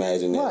want to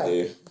imagine that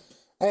there.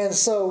 And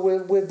so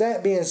with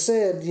that being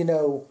said,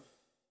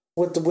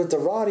 with the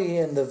Roddy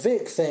and the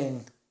Vick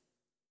thing,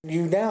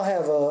 you now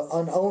have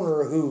an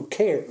owner who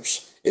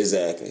cares.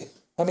 Exactly.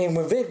 I mean,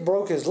 when Vick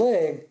broke his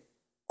leg,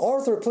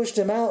 Arthur pushed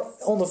him out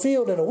on the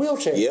field in a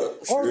wheelchair.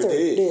 Yep, Arthur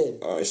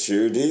did. I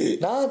sure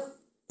did. Not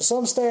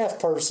some staff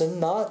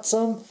person, not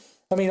some...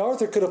 I mean,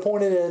 Arthur could have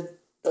pointed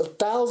at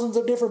thousands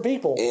of different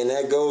people. And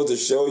that goes to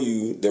show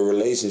you the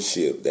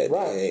relationship that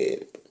they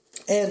had.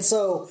 And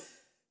so,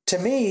 to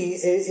me,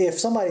 if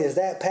somebody is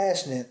that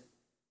passionate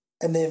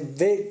and then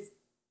Vic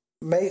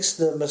makes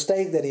the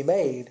mistake that he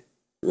made.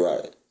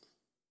 Right.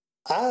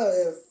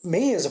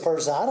 Me as a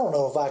person, I don't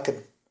know if I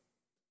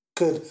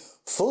could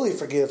fully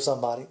forgive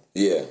somebody.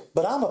 Yeah.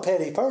 But I'm a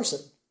petty person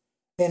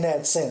in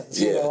that sense.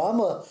 Yeah. You know, I'm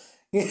a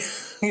I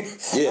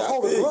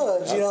hold a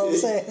grudge, you know what I'm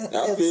saying?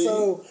 And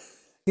so,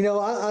 you know,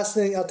 I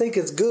think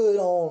it's good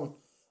on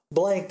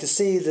Blank to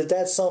see that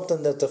that's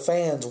something that the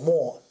fans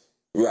want.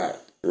 Right.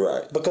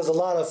 Because a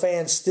lot of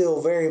fans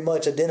still very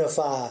much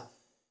identify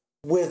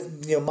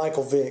with, you know,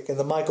 Michael Vick and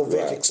the Michael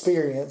Vick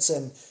experience.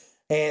 And,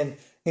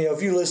 you know,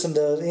 if you listen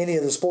to any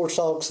of the sports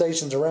talk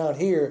stations around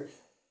here,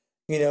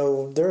 you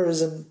know, there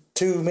isn't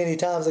too many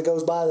times that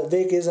goes by that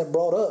Vick isn't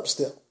brought up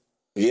still.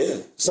 Yeah.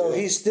 So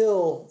he's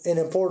still an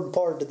important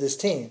part to this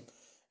team.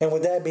 And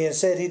with that being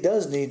said, he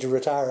does need to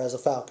retire as a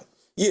Falcon.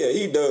 Yeah,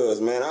 he does,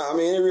 man. I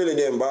mean, it really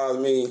didn't bother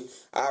me.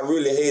 I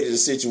really hated the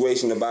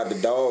situation about the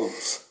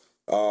dogs.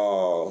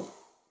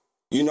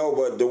 You know,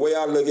 but the way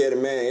I look at it,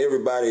 man,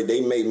 everybody,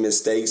 they make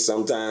mistakes,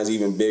 sometimes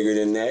even bigger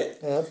than that.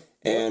 Yeah.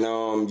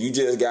 And you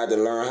just got to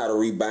learn how to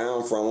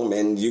rebound from them.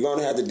 And you're going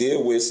to have to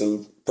deal with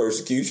some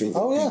persecution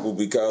from people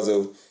because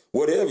of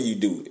whatever you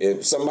do.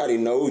 If somebody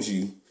knows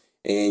you,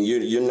 and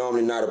you're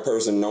normally not a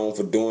person known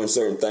for doing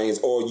certain things,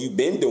 or you've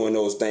been doing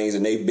those things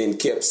and they've been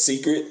kept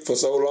secret for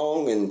so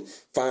long, and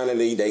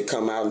finally they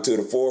come out into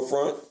the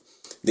forefront,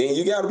 then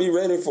you got to be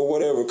ready for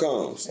whatever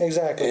comes.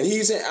 Exactly. And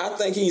I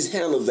think he's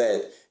handled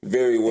that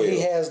very well.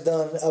 He has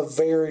done a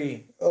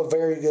very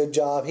good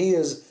job. He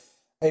is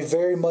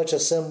very much a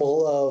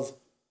symbol of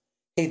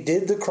he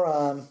did the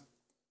crime,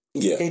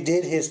 he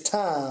did his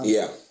time,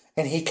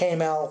 and he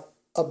came out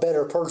a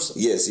better person.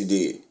 Yes, he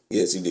did.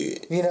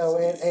 You know,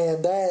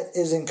 and that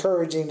is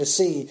encouraging to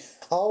see.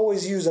 I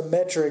always use a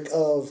metric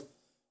of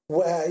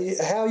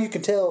how you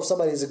can tell if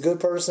somebody's a good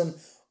person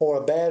or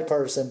a bad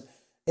person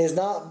is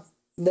not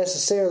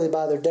necessarily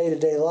by their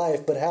day-to-day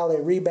life, but how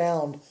they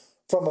rebound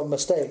from a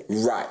mistake.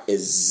 Right,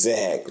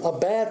 exactly. A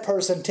bad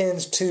person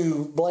tends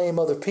to blame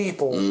other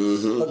people.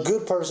 Mm-hmm. A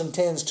good person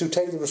tends to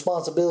take the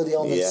responsibility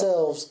on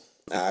themselves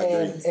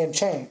and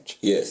change.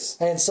 Yes.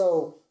 And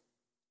so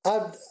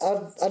I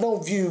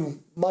don't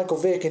view Michael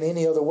Vick in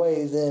any other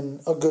way than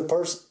a good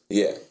person.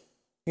 Yeah.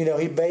 You know,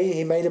 he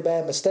made a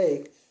bad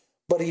mistake,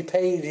 but he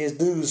paid his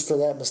dues for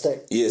that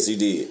mistake. Yes, he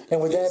did.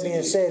 And with that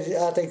being said,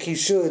 I think he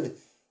should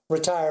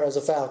retire as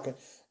a Falcon.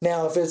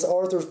 Now, if it's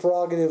Arthur's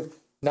prerogative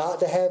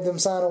not to have them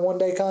sign a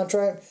one-day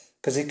contract,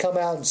 because he come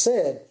out and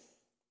said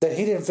that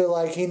he didn't feel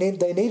like they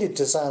needed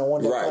to sign a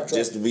one-day contract. Right,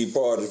 just to be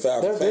part of the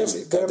Falcon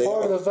family. They're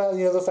part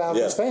of the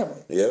Falcons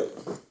family. Yep.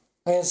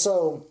 And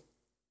so,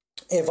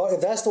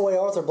 if that's the way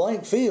Arthur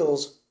Blank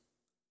feels,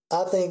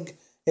 I think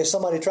if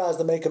somebody tries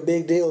to make a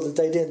big deal that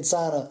they didn't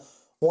sign a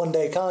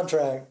one-day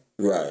contract,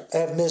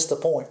 have missed the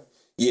point.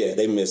 Yeah,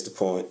 they missed the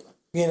point.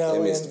 You know,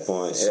 they missed the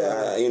point.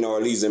 So, you know,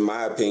 at least in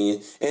my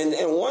opinion. And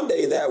one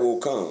day that will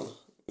come.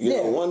 You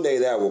know, one day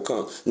that will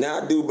come.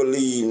 Now, I do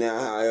believe now,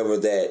 however,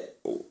 that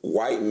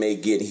White may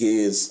get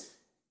his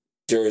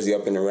jersey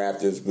up in the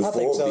rafters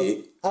before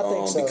Vic. I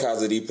think so.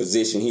 Because of the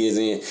position he is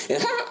in.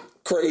 And how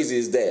crazy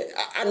is that?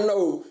 I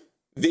know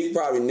Vic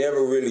probably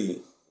never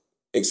really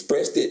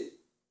expressed it,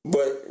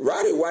 but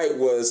Roddy White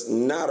was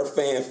not a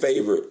fan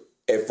favorite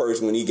at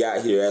first when he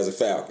got here as a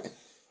Falcon.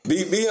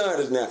 Be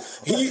honest now.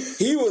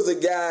 He was a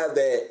guy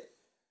that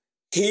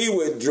he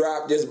would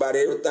drop just about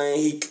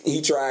everything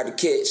he tried to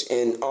catch,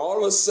 and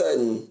all of a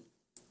sudden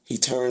he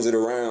turns it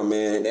around,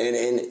 man.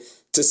 And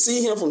to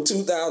see him from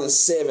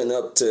 2007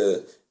 up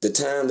to the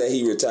time that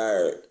he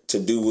retired to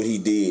do what he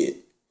did,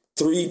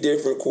 3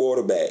 different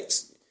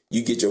quarterbacks,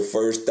 you get your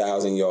first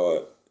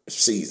 1,000-yard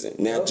season.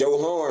 Now, Joe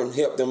Horn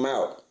helped him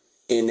out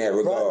in that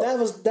regard. Right,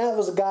 that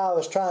was a guy I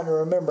was trying to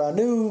remember. I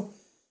knew,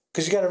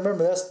 because you got to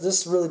remember, this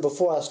is really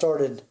before I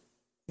started,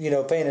 you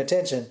know, paying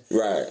attention.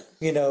 Right.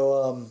 You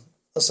know,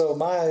 so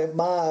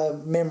my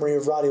memory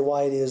of Roddy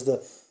White is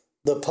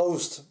the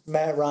post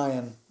Matt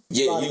Ryan.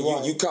 Yeah,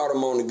 you caught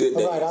him on the good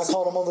day. Right, I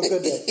caught him on the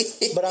good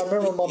day. But I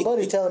remember my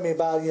buddy telling me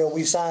about, you know,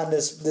 we signed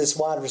this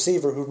wide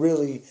receiver who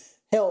really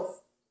helped,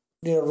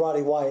 you know,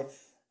 Roddy White,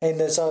 and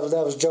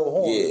that was Joe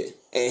Horn. Yeah,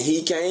 and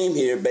he came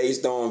here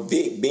based on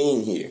Vic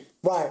being here.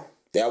 Right.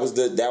 That was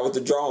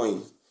the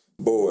drawing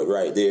board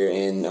right there,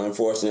 and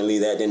unfortunately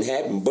that didn't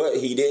happen. But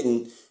he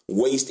didn't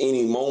waste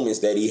any moments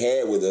that he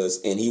had with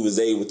us, and he was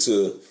able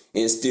to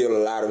instill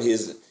a lot of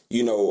his,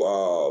 you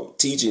know,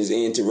 teachings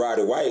into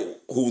Roddy White,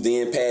 who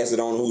then passed it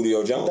on to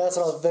Julio Jones. That's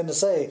what I was going to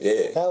say.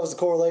 Yeah. That was the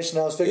correlation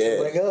I was fixing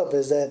to bring up,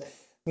 is that,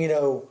 you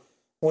know,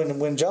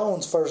 when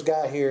Jones first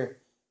got here,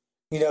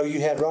 you know,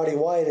 you had Roddy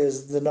White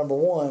as the number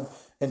 1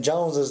 and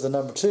Jones as the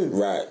number 2.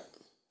 Right.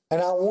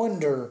 And I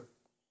wonder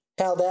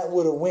how that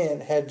would have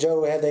went had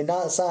they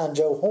not signed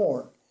Joe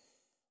Horn.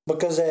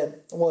 Because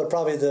at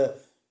probably the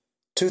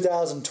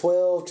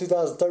 2012,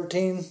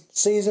 2013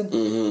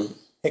 season,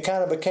 it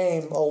kind of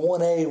became a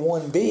 1A,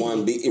 1B.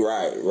 1B,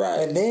 right.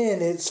 And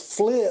then it's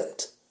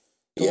flipped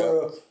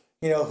where,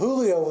 you know,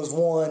 Julio was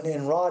 1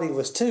 and Roddy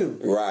was 2.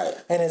 Right.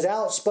 And as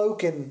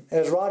outspoken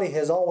as Roddy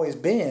has always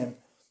been,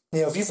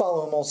 if you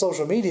follow him on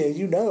social media,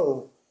 you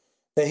know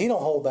that he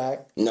don't hold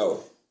back.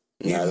 No.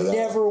 You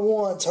never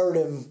once heard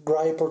him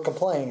gripe or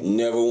complain.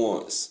 Never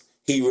once.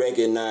 He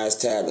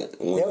recognized talent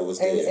when it was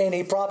there. And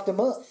he propped him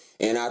up.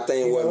 And I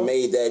think what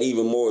made that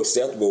even more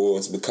acceptable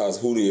was because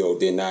Julio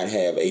did not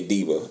have a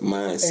diva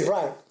mindset.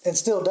 Right. And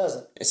still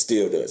doesn't. It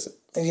still doesn't.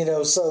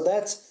 And, so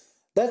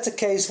that's a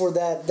case where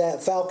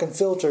that Falcon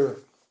filter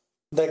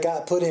that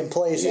got put in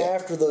place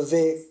after the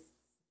Vic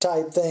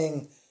type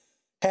thing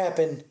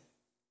happened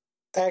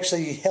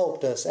actually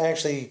helped us,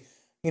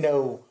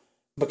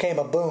 became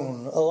a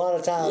boon. A lot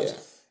of times,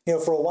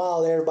 for a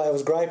while everybody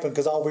was griping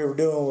because all we were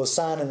doing was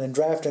signing and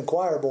drafting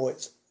choir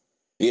boys.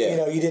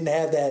 Yeah. You didn't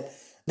have that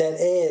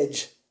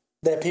edge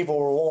that people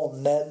were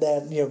wanting,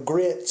 that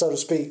grit, so to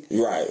speak.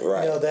 Right.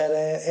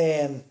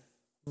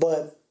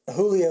 But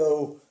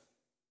Julio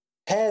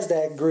has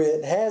that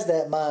grit, has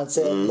that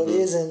mindset, but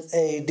isn't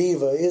a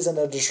diva, isn't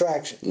a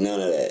distraction. None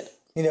of that.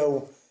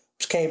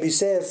 Which can't be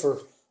said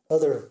for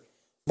other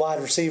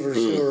wide receivers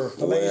who are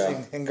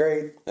amazing and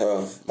great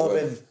up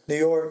in New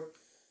York.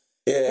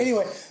 Yeah.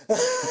 Anyway.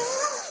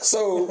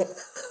 So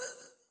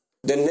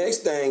the next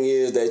thing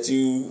is that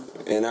you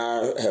and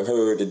I have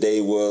heard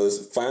today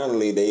was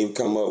finally they've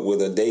come up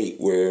with a date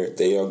where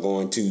they are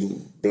going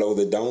to blow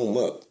the dome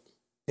up.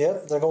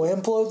 Yep, they're going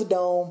to implode the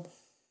dome.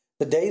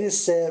 The date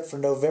is set for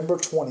November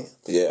 20th.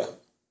 Yeah.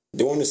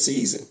 During the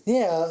season.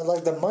 Yeah,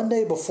 like the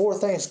Monday before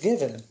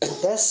Thanksgiving.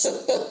 That's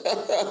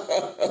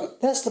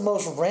the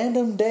most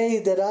random day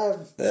that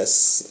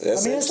That's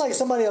it's like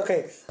somebody, I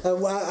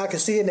can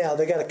see it now.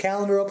 They got a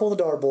calendar up on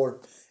the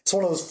dartboard. It's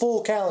one of those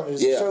full calendars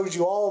that shows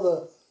you all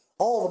the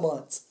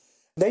months.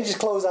 They just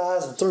close their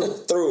eyes and threw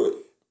it. Threw it.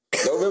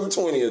 November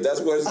 20th,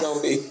 that's what it's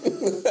going to be.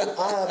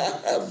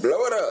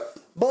 Blow it up.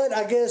 But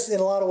I guess in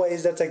a lot of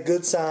ways that's a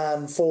good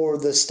sign for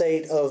the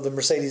state of the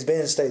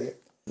Mercedes-Benz Stadium.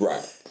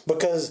 Right.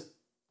 Because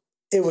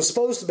it was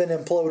supposed to have been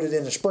imploded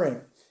in the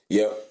spring.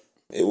 Yep,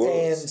 it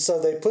was. And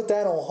so they put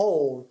that on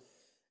hold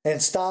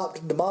and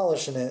stopped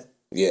demolishing it.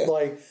 Yeah.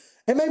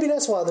 And maybe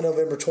that's why the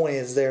November 20th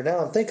is there. Now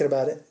I'm thinking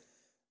about it.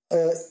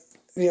 A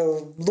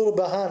little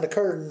behind the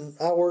curtain,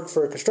 I work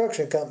for a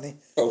construction company.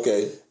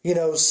 Okay.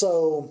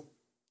 So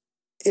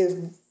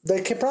if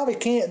they probably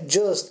can't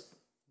just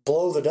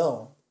blow the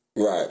dome.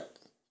 Right.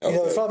 Okay.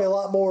 There's probably a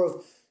lot more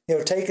of,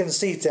 taking the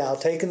seats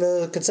out, taking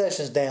the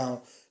concessions down,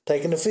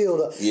 taking the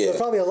field up. Yeah. There's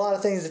probably a lot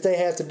of things that they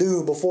have to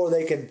do before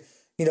they can,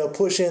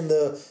 push in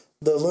the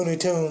Looney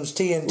Tunes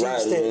TNT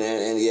stick.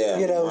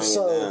 And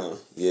so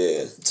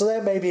So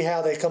that may be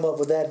how they come up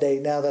with that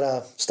date. Now that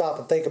I stop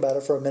and think about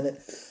it for a minute,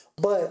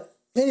 but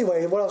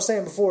anyway, what I was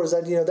saying before is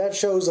that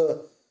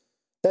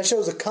that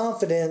shows a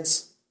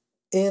confidence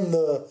in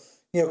the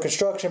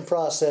construction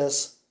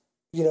process,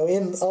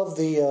 of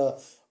the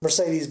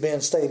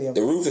Mercedes-Benz Stadium.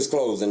 The roof is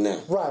closing now.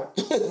 Right.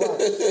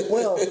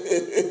 Well,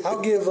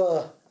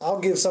 I'll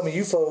give some of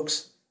you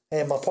folks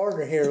and my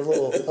partner here a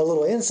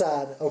little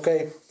insight.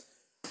 Okay,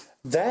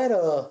 that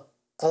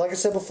like I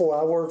said before,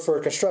 I work for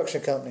a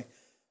construction company.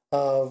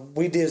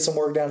 We did some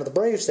work down at the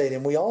Braves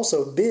Stadium. We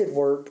also did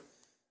work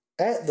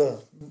at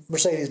the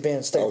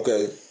Mercedes-Benz Stadium.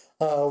 Okay.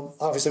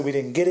 Obviously, we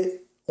didn't get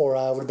it, or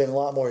I would have been a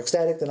lot more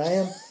ecstatic than I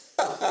am.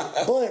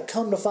 But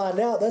come to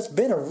find out, that's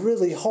been a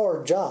really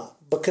hard job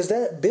because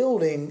that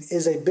building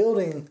is a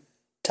building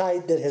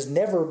type that has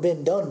never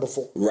been done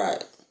before.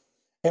 Right.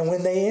 And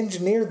when they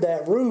engineered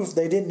that roof,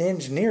 they didn't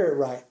engineer it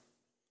right.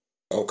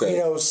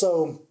 Okay.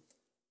 So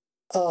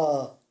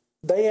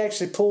they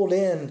actually pulled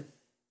in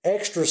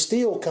extra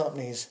steel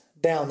companies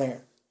down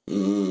there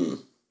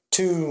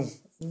to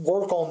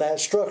work on that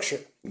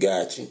structure.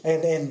 Gotcha.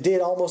 And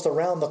did almost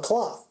around the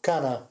clock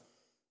kind of,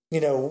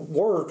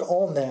 work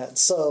on that.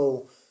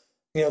 So,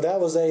 that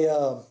was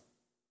a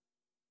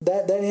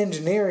that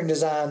engineering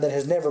design that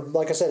has never,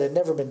 like I said, had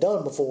never been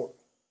done before.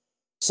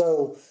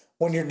 So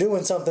when you're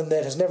doing something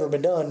that has never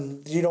been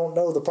done, you don't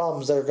know the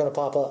problems that are going to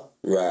pop up.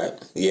 Right.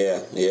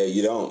 Yeah,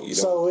 you don't.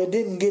 So it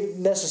didn't get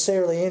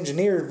necessarily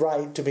engineered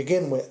right to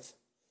begin with.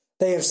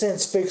 They have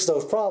since fixed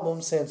those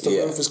problems, hence the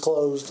roof is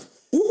closed.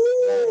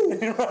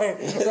 right,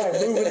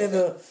 moving in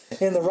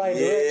the right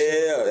direction.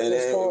 Yeah, and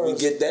then we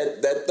get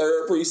that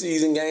third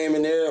preseason game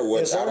in there,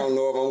 which I don't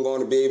know if I'm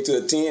going to be able to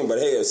attend, but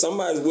hey, if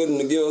somebody's willing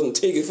to give us a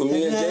ticket for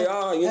me and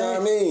JR, you know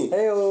what I mean?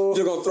 Hey-o.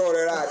 Just going to throw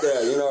that out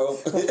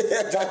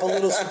there, Drop a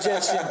little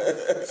suggestion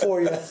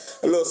for you.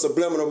 A little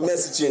subliminal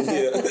messaging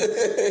here.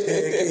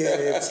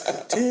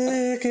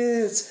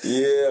 Tickets.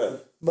 Yeah.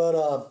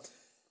 But,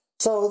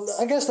 so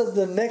I guess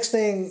the next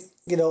thing,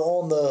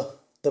 on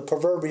the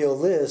proverbial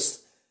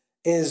list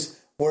is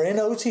we're in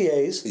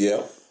OTAs.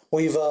 Yeah.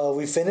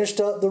 We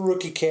finished up the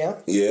rookie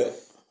camp. Yeah.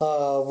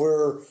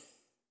 We're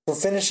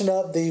finishing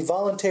up the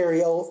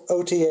voluntary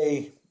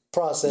OTA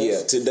process.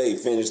 Yeah, today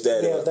finished that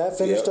up. Yeah, that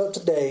finished up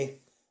today.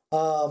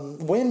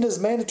 When does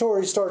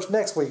mandatory starts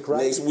next week,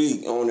 right? Next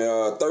week on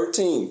the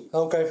 13th.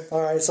 Okay.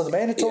 All right. So the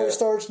mandatory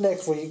starts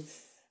next week.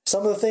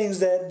 Some of the things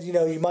that,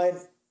 you might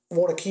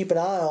want to keep an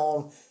eye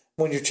on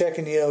when you're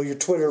checking, your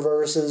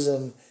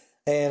Twitterverses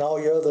and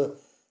all your other,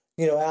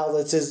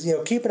 outlets is,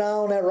 keep an eye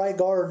on that right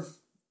guard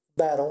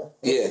battle.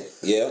 Yeah.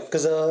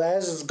 Because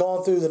as it's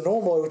gone through the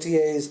normal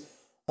OTAs,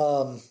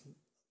 I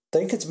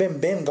think it's been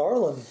Ben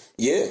Garland.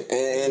 Yeah,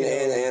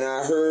 and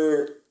I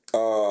heard,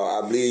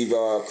 I believe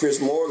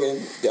Chris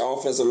Morgan, the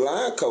offensive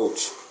line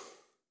coach,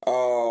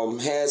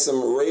 had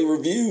some rave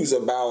reviews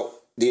about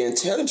the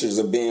intelligence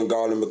of Ben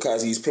Garland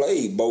because he's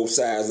played both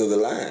sides of the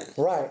line.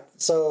 Right.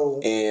 So.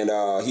 And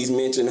he's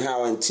mentioned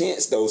how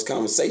intense those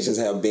conversations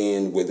have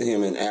been with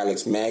him and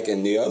Alex Mack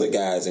and the other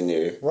guys in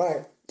there.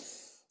 Right.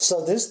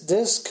 So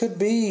this could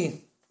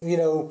be,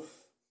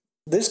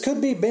 this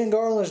could be Ben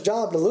Garland's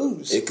job to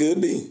lose. It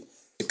could be.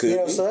 It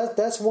could be. So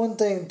that's one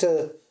thing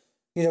to,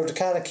 to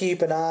kind of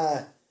keep an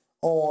eye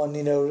on,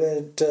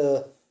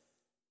 another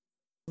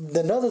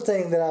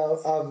thing that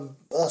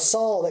I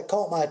saw that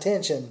caught my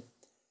attention,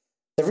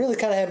 that really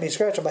kind of had me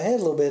scratching my head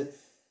a little bit,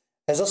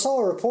 as I saw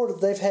a report that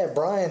they've had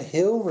Brian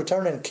Hill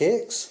returning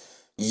kicks.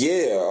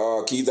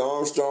 Yeah, Keith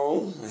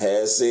Armstrong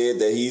has said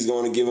that he's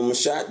going to give him a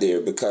shot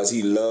there because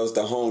he loves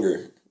the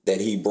hunger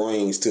that he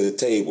brings to the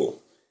table.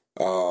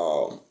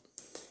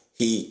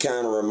 He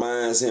kind of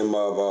reminds him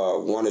of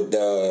one of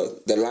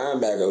the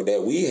linebacker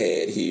that we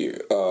had here.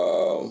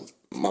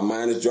 My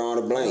mind is drawing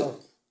a blank.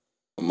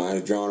 My mind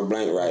is drawing a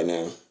blank right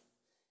now.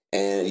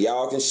 And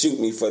y'all can shoot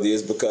me for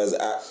this because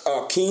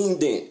Akeem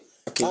Dent.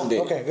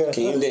 Okay, good.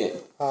 Akeem Dent.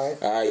 All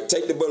right.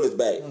 Take the bullets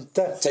back.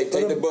 Take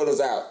the bullets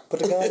out. Put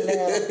the gun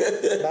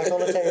down. Back on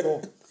the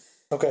table.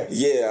 Okay.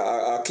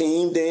 Yeah,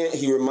 Akeem Dent,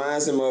 he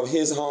reminds him of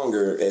his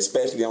hunger,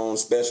 especially on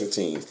special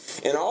teams.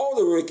 And all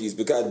the rookies,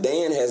 because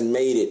Dan has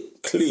made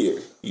it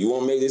clear. You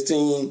want to make this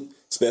team,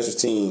 special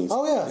teams.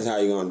 Oh, yeah. Is how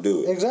you're going to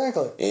do it.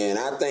 Exactly. And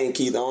I think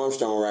Keith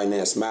Armstrong right now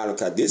is smiling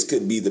because this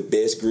could be the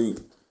best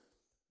group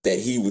that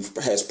he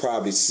has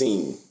probably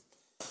seen.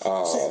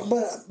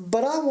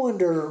 But I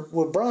wonder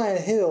with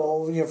Brian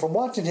Hill, from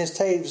watching his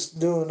tapes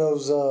doing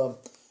those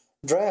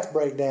draft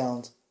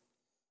breakdowns,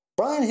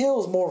 Brian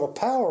Hill is more of a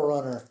power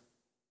runner,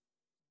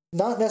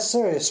 not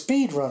necessarily a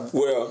speed runner.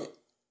 Well,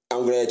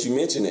 I'm glad you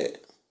mentioned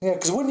that. Yeah,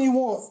 because wouldn't you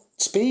want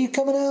speed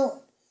coming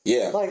out?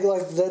 Yeah. Like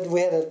that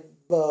we had a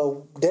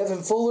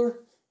Devin Fuller.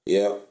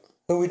 Yeah.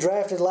 Who we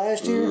drafted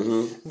last year.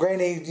 Mm-hmm.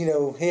 Granted,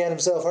 he had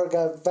himself hurt,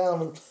 got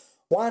found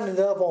winding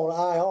up on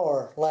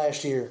IR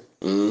last year.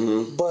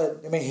 Mm-hmm.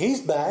 But,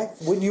 he's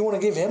back. Wouldn't you want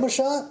to give him a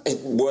shot?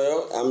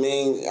 Well,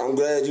 I'm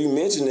glad you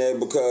mentioned that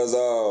because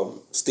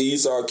Steve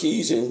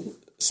Sarkisian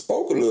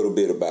spoke a little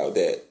bit about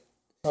that.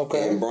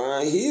 Okay. And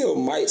Brian Hill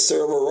might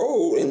serve a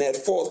role in that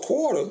fourth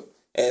quarter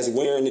as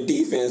wearing the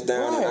defense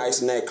down and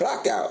icing that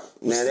clock out.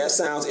 Now, that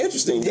sounds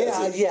interesting,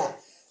 doesn't it? Yeah.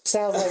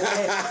 Sounds like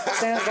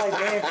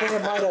Dan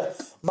Quinn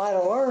might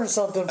have learned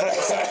something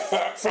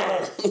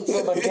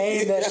from a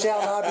game that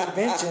shall not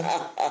be mentioned.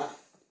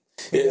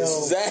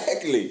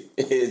 Exactly.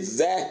 It's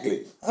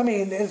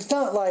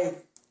not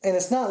like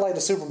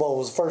the Super Bowl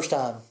was the first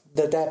time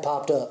that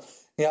popped up.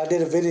 I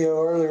did a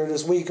video earlier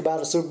this week about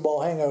a Super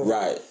Bowl hangover.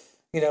 Right.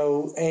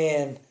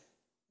 And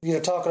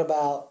talking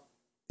about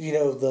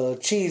the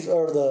Chiefs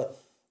or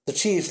the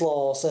Chiefs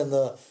loss and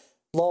the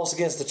loss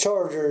against the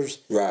Chargers.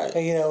 Right.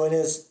 And,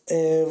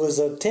 it was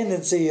a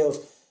tendency of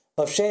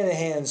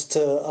Shanahan's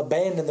to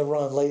abandon the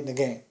run late in the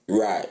game.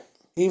 Right.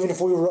 Even if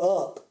we were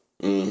up.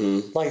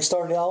 Mm-hmm. Like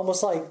starting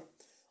almost like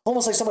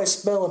somebody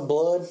smelling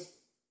blood.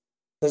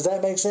 Does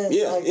that make sense?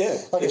 Yeah,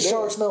 Like a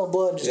shark smelling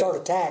blood and just start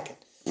attacking.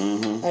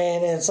 Mm-hmm.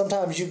 And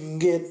sometimes you can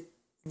get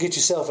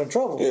yourself in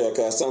trouble. Yeah,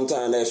 because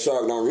sometimes that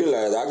shark don't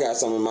realize I got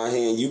something in my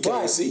hand you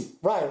can't see.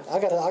 Right. I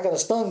got a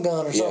stun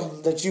gun or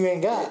something that you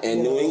ain't got.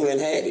 And New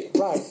England had it.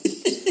 Right.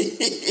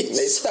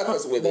 They stuck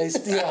us with it.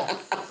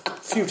 A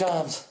few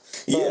times.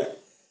 But,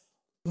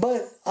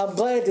 But I'm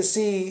glad to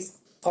see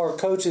our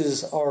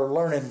coaches are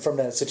learning from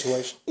that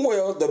situation.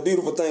 Well, the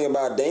beautiful thing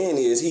about Dan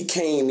is he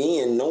came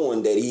in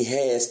knowing that he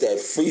has that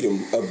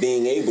freedom of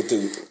being able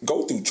to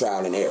go through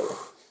trial and error.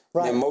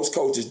 Right. And most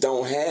coaches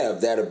don't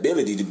have that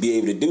ability to be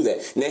able to do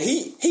that. Now,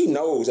 he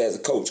knows as a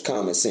coach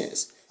common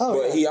sense.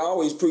 But he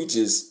always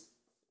preaches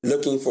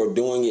looking for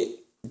doing it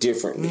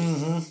differently.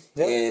 Mm-hmm.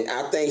 Yep. And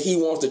I think he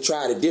wants to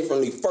try it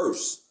differently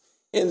first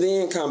and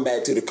then come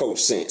back to the coach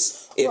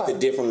sense if the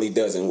differently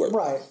doesn't work.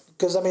 Right.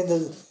 Because,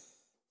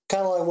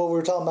 kind of like what we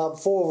were talking about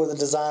before with the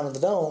design of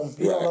the dome,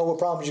 you don't know what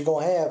problems you're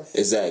going to have.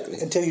 Exactly.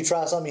 Until you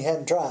try something you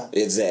hadn't tried.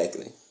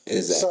 Exactly.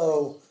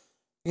 So,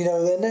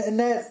 and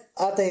that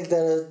I think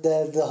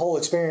that the whole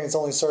experience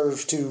only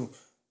serves to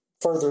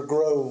further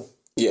grow.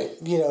 Yeah.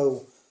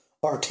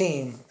 Our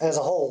team as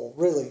a whole,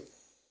 really.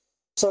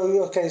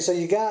 So so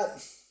you got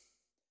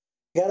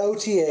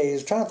OTAs.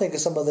 I'm trying to think of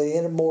some of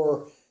the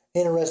more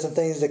interesting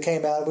things that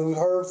came out. We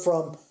heard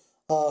from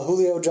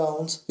Julio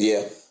Jones.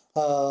 Yeah.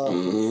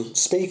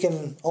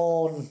 Speaking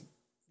on,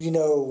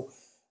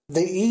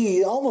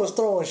 almost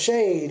throwing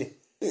shade.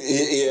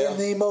 Yeah. In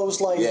the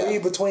most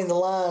read between the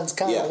lines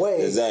kind of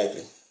way.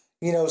 Exactly.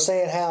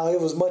 Saying how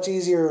it was much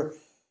easier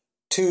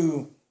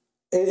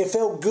it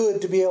felt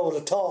good to be able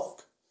to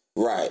talk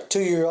Right.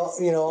 to your,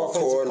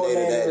 offensive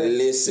coordinator that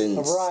listens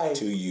right.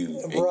 to you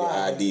and your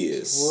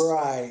ideas.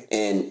 Right.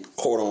 And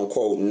quote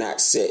unquote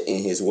not set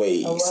in his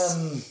ways.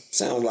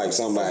 Sounds like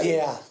somebody.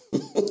 Yeah.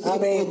 I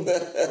mean,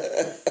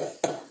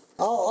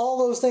 all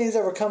those things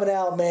that were coming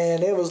out,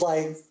 man, it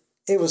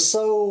was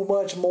so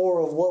much more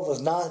of what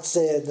was not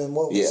said than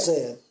what was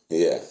said.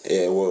 Yeah,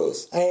 it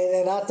was.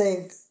 And I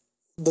think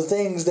the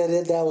things that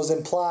was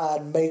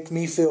implied make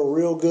me feel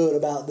real good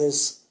about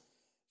this,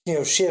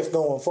 shift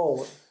going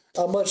forward.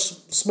 A much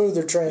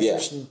smoother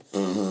transition. Yeah.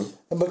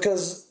 Mm-hmm.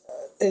 Because,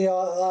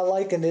 I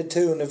likened it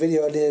too in the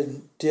video I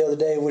did the other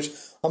day, which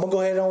I'm going to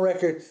go ahead on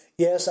record.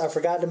 Yes, I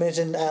forgot to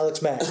mention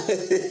Alex Mack.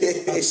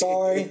 I'm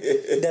sorry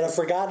that I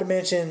forgot to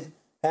mention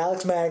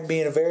Alex Mack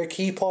being a very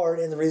key part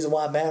in the reason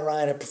why Matt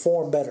Ryan had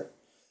performed better.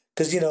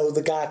 Because,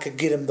 the guy could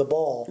get him the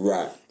ball.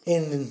 Right.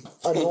 In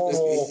a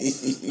normal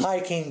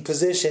hiking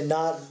position,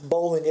 not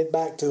bowling it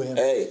back to him.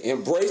 Hey,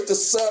 embrace the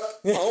suck.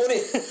 Own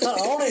it.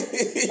 Own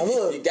it.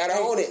 Look, you gotta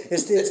own it.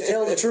 It's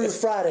Tell the Truth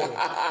Friday.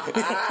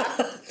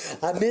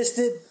 I missed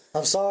it.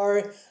 I'm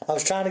sorry. I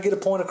was trying to get a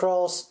point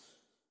across,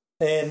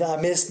 and I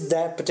missed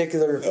that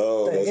particular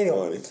thing. That's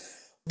anyway, funny.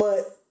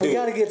 But we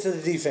got to get to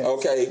the defense.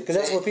 Okay. Because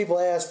that's what people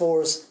ask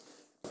for us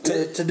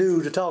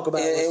to talk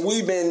about. And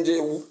we've been,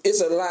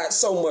 it's a lot,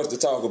 so much to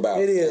talk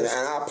about. It is. And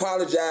I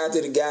apologize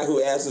to the guy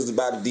who asked us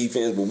about the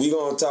defense, but we're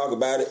going to talk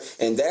about it.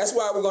 And that's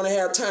why we're going to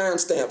have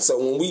timestamps. So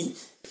when you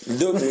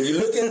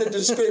look in the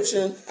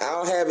description,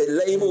 I'll have it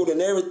labeled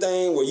and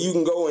everything where you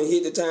can go and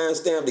hit the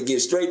timestamp to get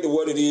straight to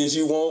what it is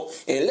you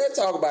want. And let's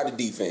talk about the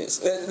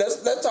defense.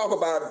 Let's talk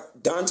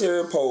about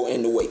Dontari Poe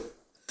and the weight.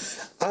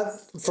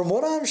 From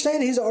what I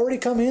understand, he's already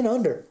come in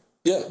under.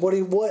 Yeah.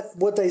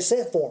 What they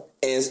set for him.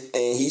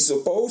 And he's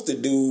supposed to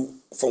do,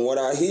 from what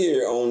I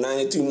hear on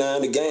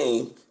 92.9 The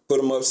Game, Put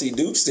Him Up, See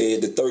Duke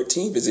said the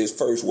 13th is his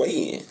first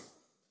weigh-in.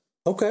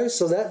 Okay,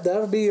 so that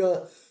would be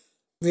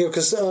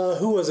because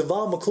who was it?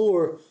 Von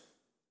McClure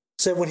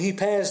said when he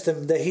passed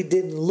him that he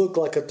didn't look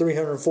like a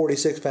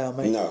 346-pound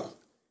man. No.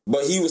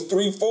 But he was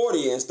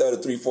 340 instead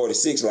of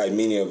 346 like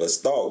many of us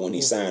thought when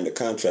he signed the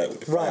contract with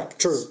the Falcons. Right,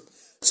 true.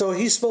 So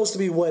he's supposed to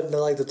be what, in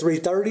like the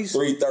 330s?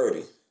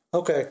 330.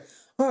 Okay.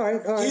 All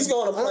right. He's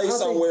going to play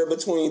somewhere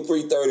between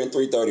 330 and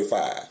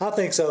 335. I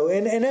think so.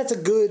 And that's a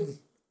good,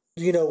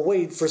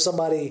 weight for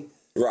somebody,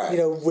 right?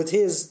 With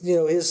his,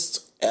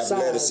 his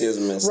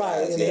athleticism size. And size.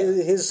 Right, and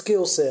his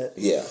skill set.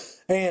 Yeah.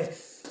 And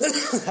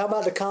how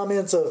about the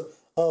comments of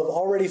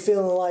already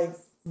feeling like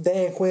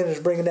Dan Quinn is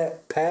bringing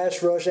that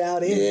pass rush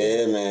out in?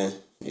 Yeah, man.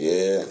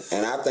 Yeah.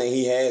 And I think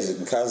he has it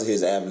because of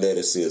his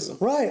athleticism.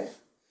 Right.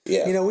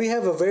 Yeah. We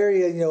have a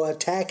very,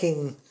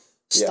 attacking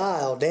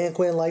style. Yeah. Dan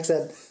Quinn likes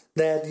that,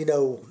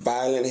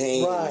 violent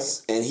hands.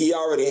 Right. And he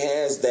already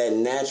has that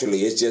naturally.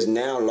 It's just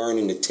now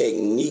learning the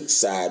technique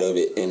side of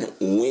it and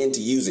when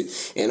to use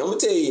it. And I'm going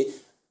to tell you,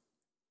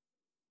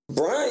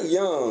 Bryant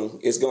Young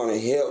is going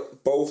to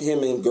help both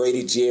him and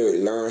Grady Jarrett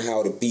learn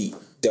how to beat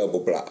double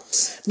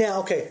blocks. Now,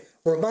 okay,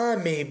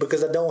 remind me,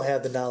 because I don't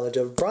have the knowledge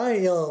of it.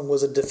 Bryant Young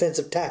was a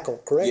defensive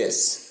tackle, correct?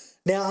 Yes.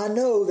 Now, I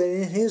know that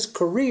in his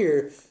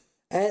career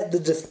at the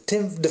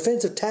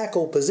defensive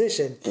tackle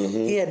position,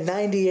 he had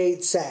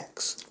 98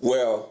 sacks.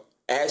 Well,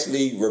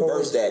 actually,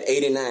 reverse that,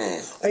 89.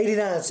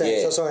 89 sacks.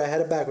 Yeah. Oh, sorry, I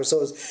had it backwards.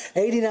 So it's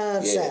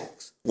 89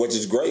 sacks. Which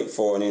is great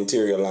for an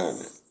interior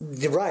lineman.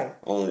 You're right.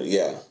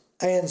 Yeah.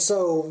 And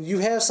so you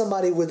have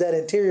somebody with that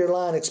interior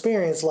line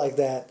experience like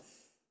that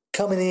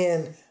coming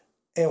in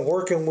and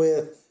working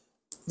with,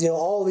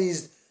 all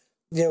these,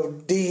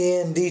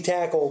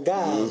 D-tackle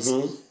guys.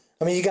 Mm-hmm.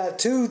 I mean, you got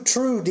two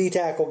true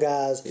D-tackle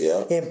guys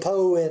in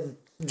Poe and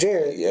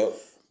Jarrett. Yep.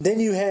 Then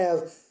you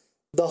have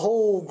the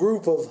whole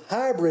group of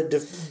hybrid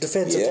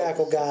defensive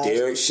tackle guys.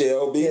 Derek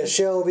Shelby. Yeah,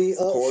 Shelby,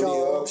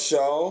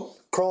 Upshaw.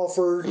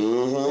 Crawford,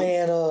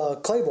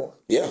 and Claiborne.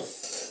 Yeah.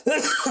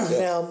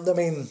 Now, I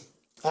mean,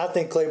 I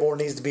think Claiborne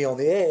needs to be on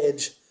the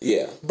edge.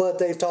 Yeah. But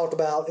they've talked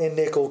about in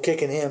nickel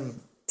kicking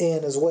him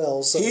in as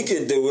well. So he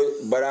could do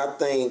it, but I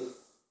think,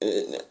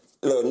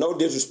 look, no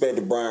disrespect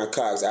to Brian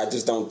Cox, I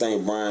just don't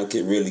think Brian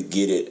could really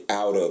get it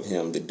out of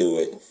him to do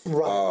it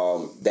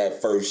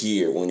that first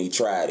year when he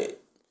tried it.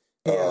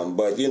 Yeah.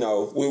 But, we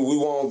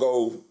won't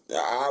go,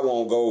 I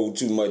won't go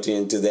too much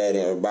into that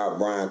about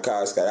Brian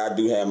Cox, because I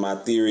do have my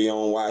theory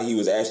on why he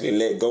was actually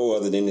let go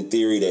other than the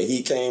theory that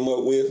he came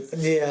up with.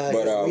 Yeah.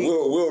 But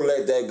we'll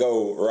let that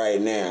go right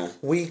now.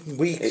 Weak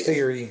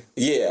theory.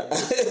 Yeah.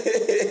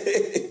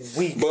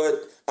 Weak.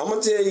 But I'm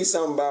going to tell you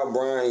something about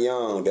Bryant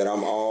Young that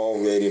I'm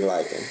already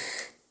liking.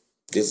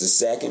 It's the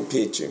second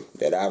picture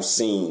that I've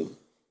seen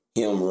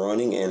him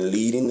running and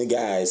leading the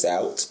guys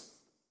out.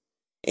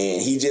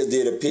 And he just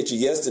did a picture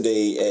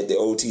yesterday at the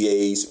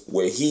OTAs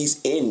where he's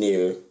in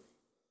there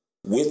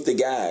with the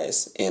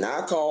guys. And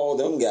I call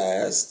them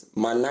guys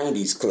my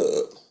 90s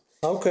club.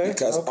 Okay.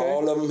 Because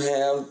all of them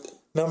have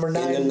number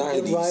 9 in the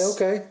 90s. Right,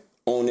 okay.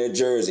 On their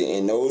jersey.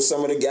 And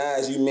some of the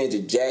guys you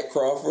mentioned, Jack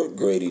Crawford,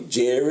 Grady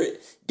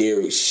Jarrett,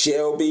 Derek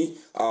Shelby.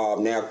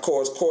 Now, of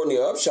course, Courtney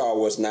Upshaw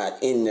was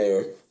not in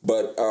there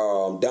But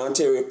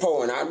Dontario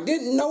Poe, and I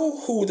didn't know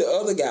who the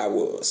other guy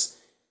was.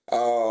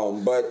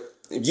 But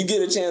if you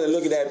get a chance to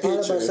look at that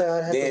picture,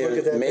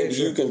 then maybe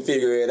you can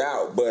figure it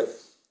out. But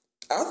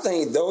I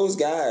think those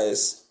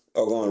guys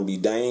are going to be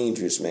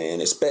dangerous,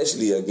 man,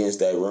 especially against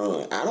that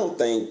run. I don't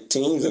think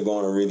teams are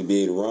going to really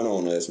be able to run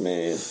on us,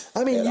 man.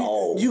 I mean,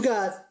 you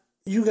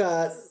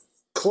got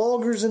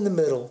cloggers in the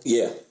middle.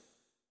 Yeah.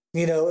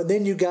 And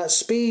then you got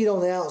speed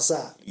on the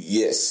outside.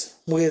 Yes.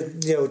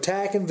 With,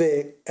 Tack and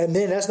Vic. And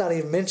then that's not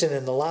even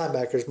mentioning the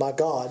linebackers, my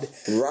God.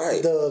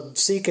 Right. The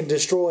seek and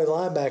destroy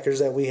linebackers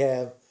that we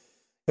have.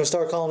 We'll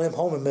start calling them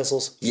homing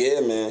missiles.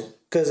 Yeah, man.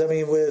 Because,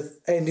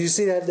 and you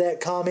see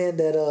that comment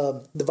that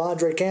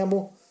Devondre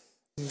Campbell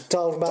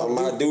talking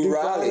about Duke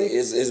Riley.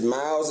 Is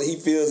miles, he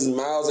feels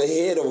miles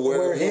ahead of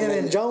where him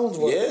and Jones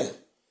were. Yeah.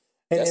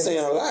 And that's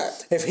saying a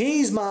lot. If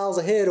he's miles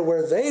ahead of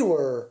where they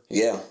were.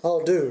 Yeah.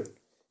 Oh, dude.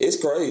 It's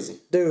crazy.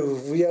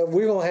 Dude,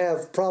 we're going to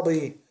have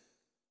probably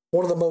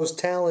one of the most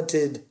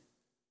talented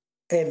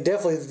and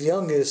definitely the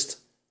youngest,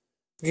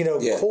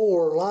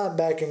 core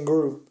linebacking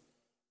group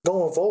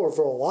going forward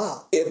for a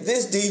while. If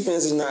this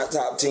defense is not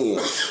top 10,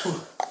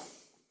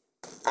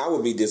 I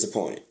would be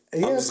disappointed.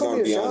 Yeah, I'm just going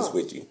to be honest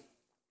with you.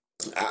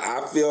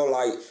 I feel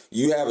like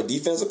you have a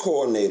defensive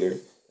coordinator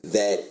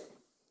that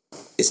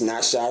is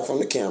not shy from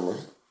the camera.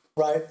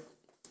 Right.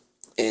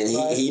 And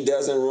he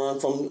doesn't run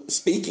from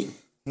speaking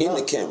in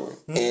the camera.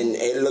 Mm-hmm. And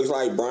it looks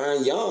like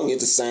Brian Young is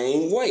the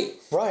same way.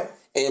 Right.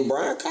 And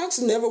Brian Cox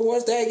never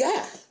was that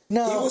guy.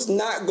 No. He was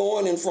not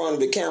going in front of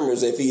the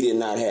cameras if he did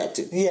not have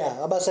to. Yeah,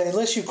 I'm about to say,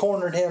 unless you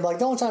cornered him. Like,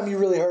 the only time you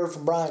really heard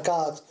from Brian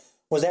Cox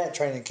was at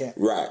training camp.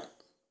 Right.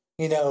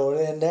 And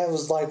that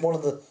was like one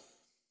of the...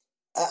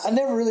 I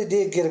never really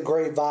did get a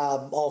great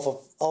vibe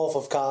off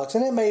of Cox.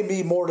 And it may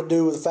be more to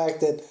do with the fact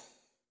that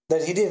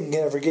he didn't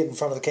ever get in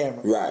front of the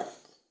camera. Right.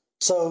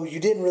 So you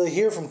didn't really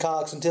hear from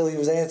Cox until he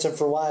was answering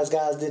for why his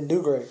guys didn't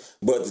do great.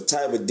 But the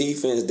type of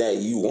defense that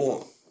you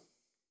want,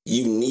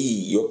 you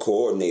need your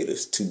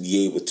coordinators to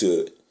be able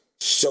to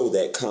show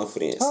that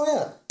confidence. Oh,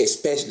 yeah.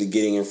 Especially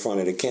getting in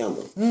front of the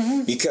camera.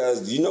 Mm-hmm.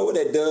 Because you know what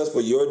that does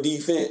for your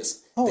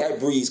defense? Oh. That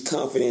breeds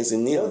confidence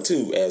in them,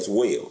 too, as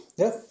well.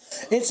 Yep.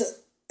 It's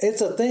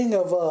a thing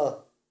of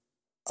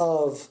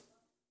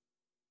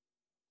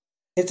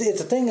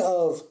it's a thing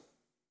of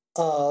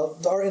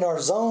in our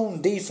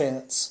zone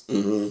defense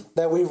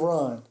that we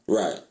run.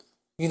 Right.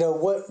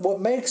 What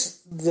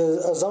makes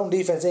the zone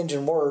defense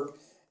engine work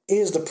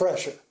is the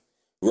pressure.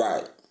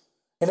 Right.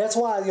 And that's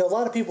why a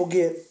lot of people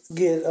get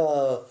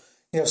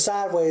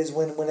sideways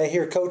when they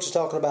hear coaches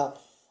talking about,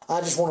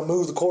 I just want to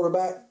move the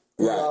quarterback.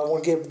 Right. I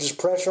want to get just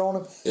pressure on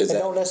him. Exactly. And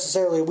don't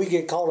necessarily we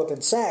get caught up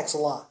in sacks a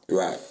lot.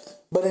 Right.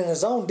 But in a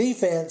zone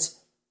defense,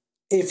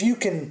 if you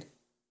can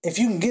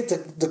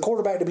get the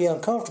quarterback to be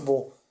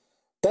uncomfortable,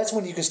 that's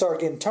when you can start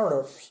getting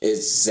turnovers.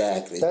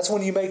 Exactly. That's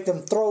when you make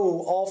them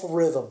throw off of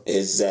rhythm.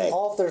 Exactly.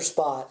 Off their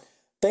spot.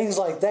 Things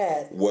like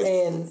that.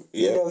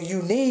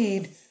 You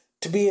need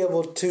to be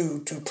able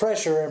to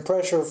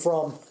pressure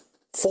from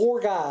four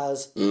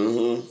guys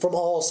from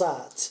all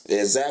sides.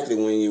 Exactly.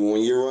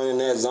 When you're running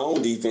that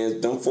zone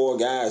defense, them four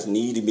guys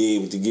need to be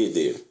able to get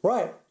there.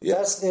 Right. Yep.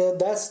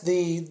 That's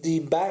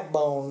the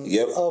backbone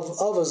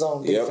of a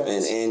zone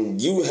defense. Yep.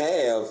 And you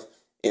have,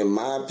 in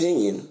my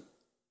opinion,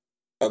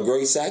 a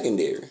great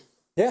secondary.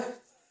 Yeah.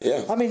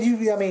 Yeah. I mean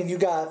you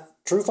got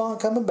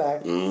Trufant coming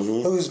back,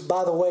 who's,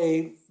 by the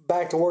way,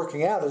 back to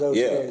working out at OTAs.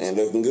 Yeah, and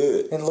looking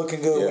good.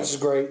 Which is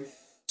great.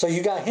 So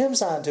you got him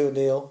signed to a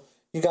deal.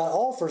 You got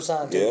Alford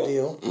signed to a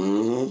deal.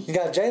 Mm-hmm. You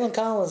got Jalen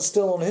Collins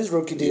still on his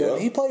rookie deal.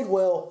 He played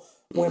well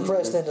when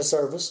pressed into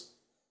service.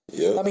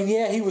 Yeah. I mean,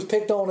 he was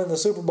picked on in the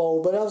Super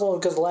Bowl, but that was only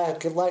because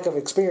of lack of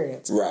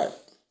experience. Right.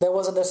 That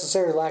wasn't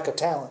necessarily lack of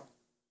talent.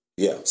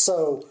 Yeah.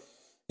 So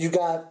you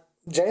got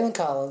Jalen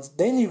Collins.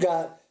 Then you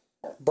got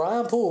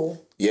Brian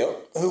Poole.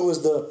 Yep. Who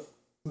was the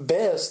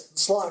best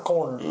slot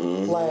corner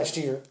last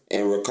year.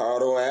 And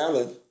Ricardo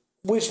Allen.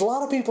 Which a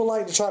lot of people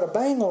like to try to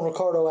bang on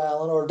Ricardo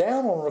Allen or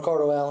down on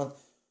Ricardo Allen.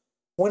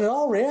 When in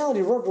all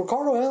reality,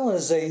 Ricardo Allen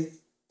is a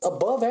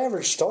above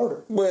average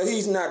starter. Well,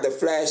 he's not the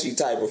flashy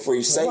type of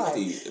free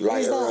safety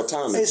like Earl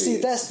Thomas. See,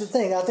 that's the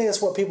thing. I think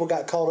that's what people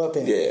got caught up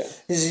in. Yeah.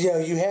 Is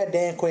you had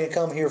Dan Quinn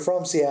come here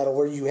from Seattle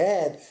where you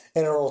had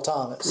an Earl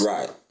Thomas.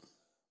 Right.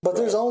 But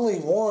there's only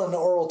one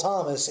Earl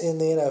Thomas in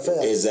the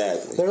NFL.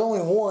 Exactly. There's only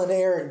one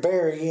Eric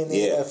Berry in the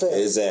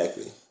NFL.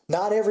 Exactly.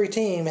 Not every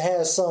team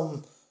has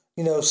some,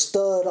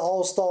 stud,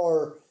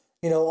 all-star,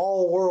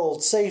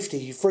 all-world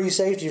free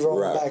safety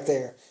rolling back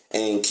there.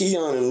 And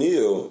Keon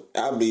O'Neal,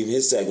 I believe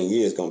his second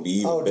year is going to be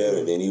even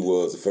better than he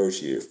was the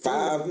first year.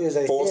 5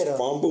 forced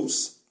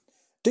fumbles.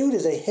 Dude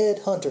is a head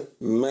hunter.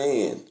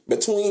 Man,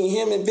 between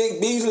him and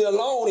Vic Beasley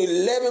alone,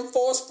 11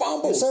 forced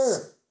fumbles.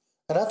 Yes, sir.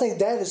 And I think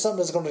that is something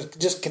that's going to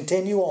just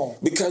continue on.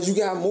 Because you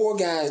got more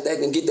guys that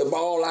can get the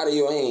ball out of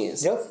your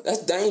hands. Yep.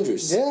 That's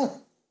dangerous. Yeah.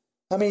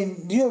 I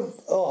mean,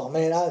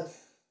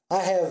 I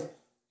have,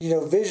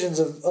 visions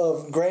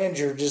of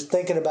grandeur just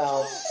thinking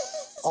about,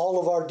 all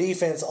of our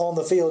defense on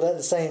the field at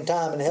the same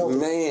time and healthy.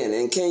 Man,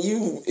 and can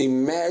you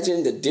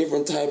imagine the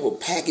different type of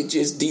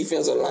packages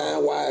defensive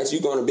line-wise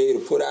you're going to be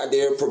able to put out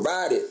there,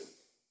 provided,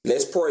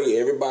 let's pray,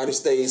 everybody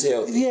stays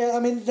healthy. Yeah, I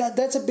mean,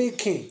 that's a big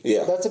key.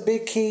 Yeah. That's a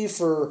big key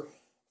for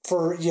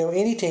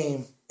any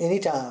team,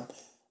 anytime.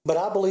 But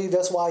I believe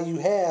that's why you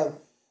have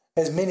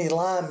as many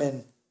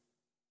linemen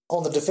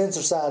on the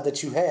defensive side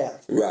that you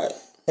have. Right.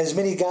 As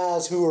many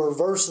guys who are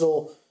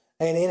versatile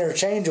and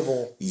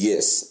interchangeable.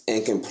 Yes,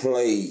 and can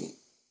play,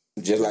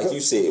 just like you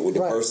said, with the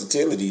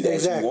versatility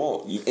that you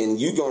want.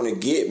 And you're going to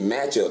get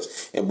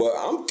matchups. But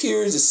I'm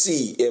curious to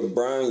see if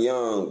Brian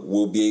Young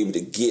will be able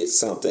to get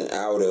something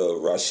out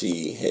of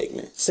Rashid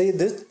Hickman. See,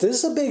 this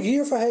is a big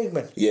year for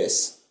Hickman.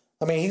 Yes.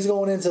 I mean, he's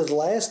going into the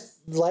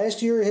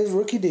last year of his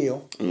rookie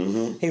deal.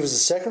 Mm-hmm. He was a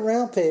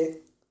second-round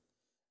pick,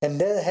 and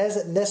that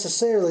hasn't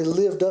necessarily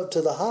lived up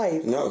to the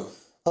hype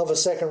of a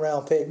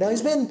second-round pick. Now,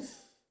 he's been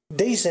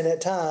decent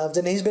at times,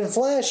 and he's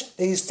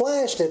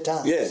flashed at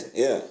times.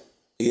 Yeah,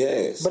 he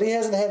has. But he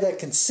hasn't had that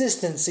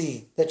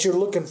consistency that you're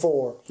looking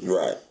for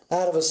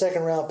out of a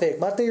second-round pick.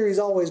 My theory's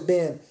always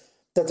been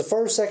that the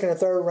first, second, and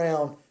third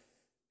round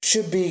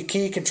should be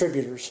key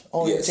contributors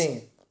on your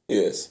team.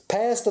 Yes.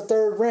 Past the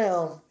third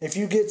round, if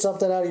you get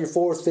something out of your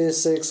fourth, fifth,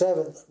 sixth,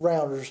 seventh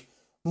rounders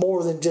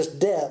more than just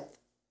depth,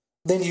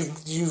 then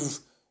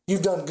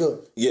you've done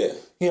good. Yeah.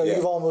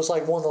 You've almost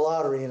like won the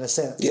lottery in a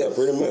sense. Yeah,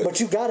 pretty much. But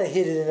you got to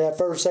hit it in that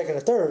first, second,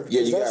 and third.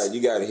 Yeah,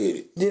 you got to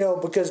hit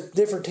it. Because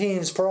different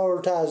teams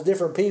prioritize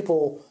different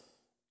people,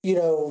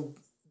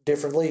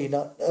 differently.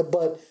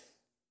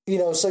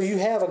 So you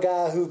have a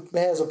guy who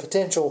has a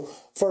potential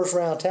first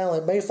round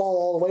talent may fall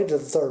all the way to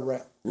the third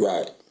round.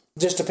 Right.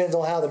 Just depends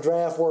on how the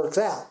draft works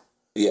out.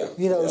 Yeah.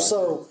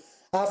 So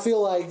I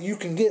feel like you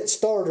can get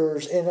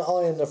starters in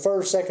the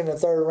first, second, and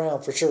third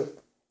round for sure.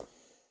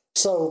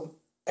 So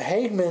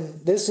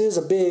Hagman, this is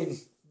a big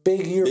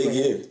year for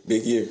him.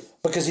 Big year.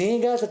 Because he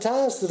ain't got the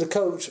ties to the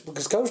coach,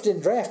 because coach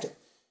didn't draft him.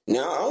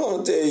 Now, I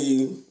want to tell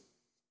you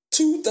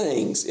two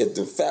things. If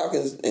the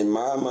Falcons, in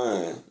my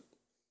mind,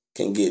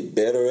 can get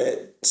better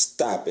at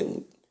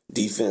stopping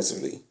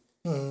defensively,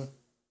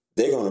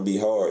 they're going to be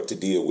hard to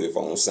deal with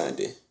on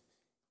Sunday.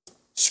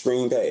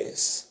 Screen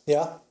pass.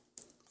 Yeah.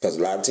 Because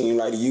a lot of teams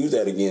like to use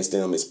that against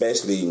them,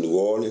 especially New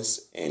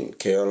Orleans and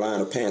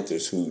Carolina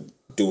Panthers, who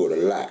do it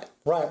a lot.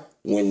 Right.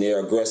 When they're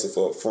aggressive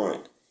up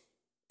front.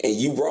 And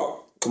you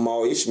brought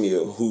Kamal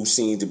Ishmael, who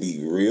seemed to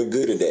be real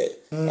good at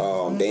that.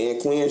 Mm-hmm.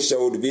 Dan Quinn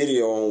showed the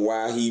video on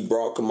why he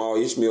brought Kamal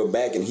Ishmael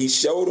back, and he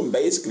showed him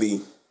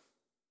basically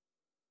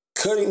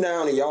cutting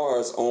down the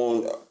yards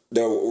on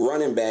the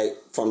running back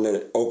from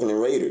the Oakland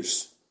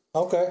Raiders.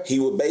 Okay. He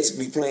was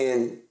basically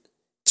playing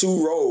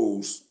two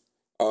roles,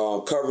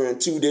 covering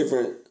two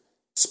different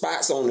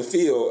spots on the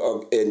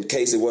field in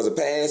case it was a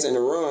pass and a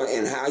run,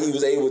 and how he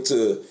was able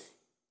to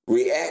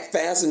react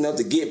fast enough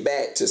to get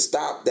back to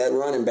stop that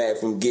running back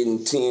from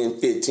getting 10,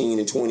 15,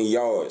 and 20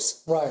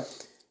 yards. Right.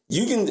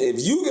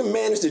 If you can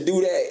manage to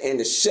do that and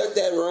to shut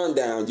that run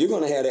down, you're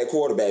going to have that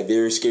quarterback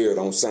very scared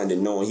on Sunday,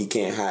 knowing he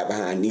can't hide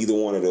behind neither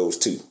one of those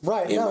two.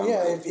 Right. No,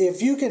 yeah.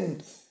 If you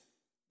can,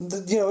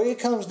 it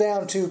comes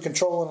down to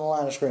controlling the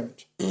line of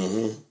scrimmage.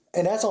 Mm-hmm.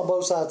 And that's on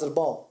both sides of the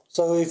ball.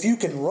 So if you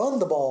can run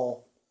the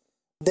ball,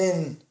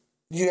 then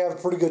you have a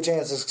pretty good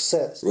chance of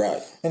success.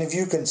 Right. And if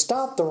you can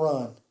stop the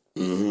run,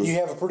 you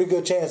have a pretty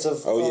good chance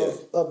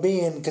of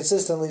being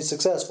consistently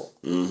successful.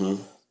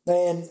 Mm-hmm.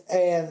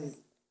 And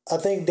I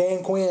think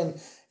Dan Quinn,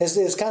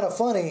 it's kind of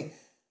funny,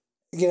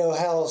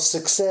 how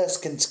success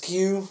can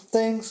skew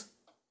things.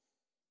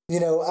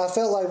 I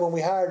felt like when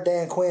we hired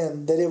Dan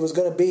Quinn that it was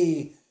going to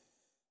be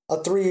a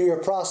 3-year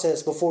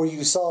process before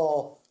you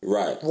saw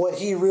what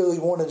he really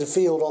wanted to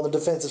field on the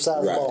defensive side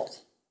of the ball.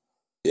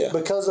 Yeah.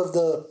 Because of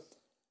the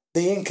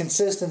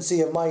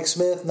inconsistency of Mike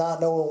Smith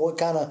not knowing what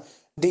kind of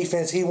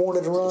defense he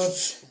wanted to run,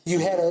 you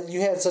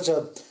had such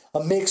a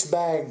mixed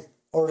bag,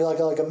 or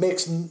like a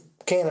mixed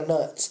can of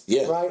nuts.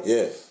 Yeah. Right?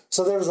 Yeah.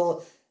 So there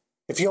was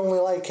if you only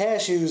like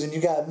cashews and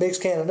you got a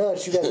mixed can of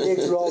nuts, you got to dig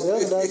through all the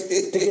other nuts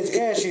to get the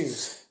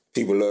cashews.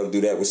 People love to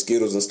do that with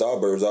Skittles and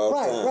Starbursts all the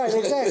time. Right,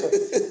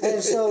 exactly.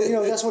 And so,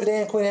 that's what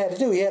Dan Quinn had to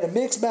do. He had a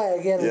mixed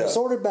bag, he had an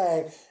assorted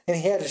bag, and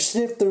he had to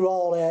sift through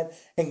all that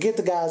and get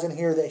the guys in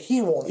here that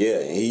he wanted. Yeah,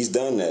 and he's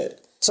done that.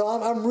 So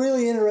I'm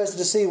really interested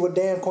to see what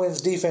Dan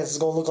Quinn's defense is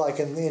going to look like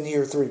in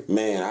year 3.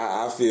 Man,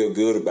 I feel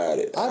good about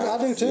it. I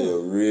do too. I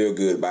feel real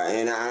good about it.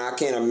 And I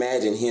can't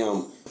imagine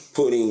him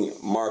putting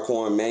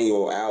Marquand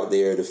Manuel out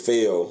there to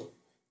fail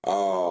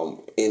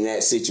in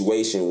that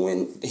situation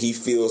when he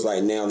feels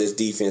like now this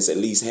defense at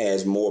least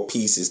has more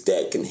pieces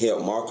that can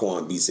help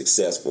Marquand be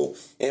successful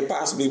and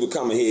possibly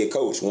become a head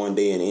coach one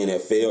day in the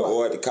NFL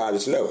or at the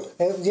college level.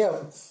 And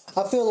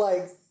I feel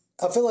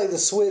like the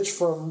switch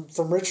from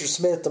Richard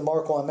Smith to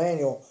Marquand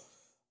Manuel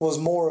was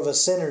more of a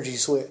synergy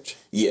switch.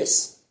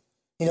 Yes.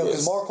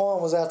 Because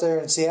Marquand was out there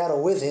in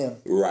Seattle with him.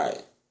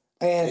 Right.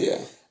 And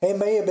it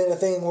may have been a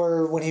thing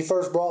where when he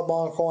first brought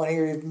Marquand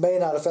here, he may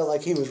not have felt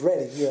like he was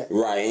ready yet.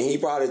 Right, and he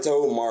probably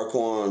told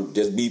Marquand,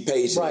 just be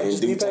patient. In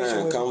due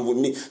time, come with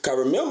me. Because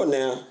remember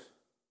now,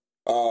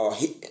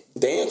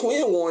 Dan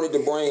Quinn wanted to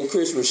bring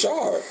Chris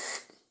Richard,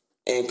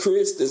 and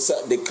Chris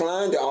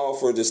declined the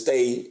offer to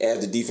stay as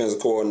the defensive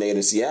coordinator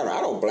in Seattle.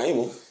 I don't blame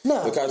him.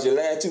 No. Because your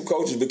last two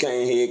coaches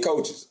became head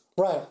coaches.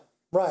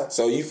 Right.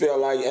 So you feel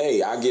like,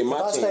 hey, I get my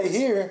chance. If I stay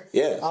here,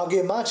 I'll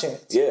get my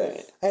chance.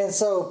 Yeah. And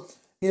so,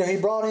 he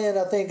brought in,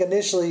 I think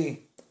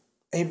initially,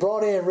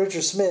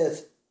 Richard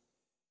Smith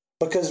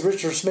because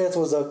Richard Smith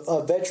was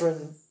a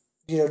veteran,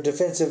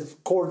 defensive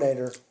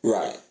coordinator.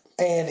 Right.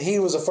 And he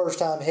was a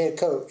first-time head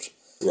coach.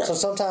 Right. So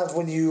sometimes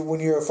when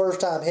you're a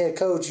first-time head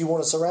coach, you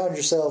want to surround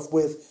yourself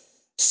with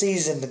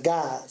seasoned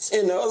guys.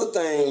 And the other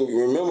thing,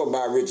 remember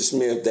about Richard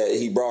Smith that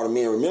he brought him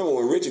in. Remember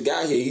when Richard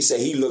got here, he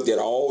said he looked at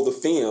all the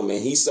film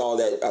and he saw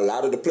that a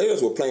lot of the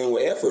players were playing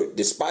with effort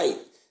despite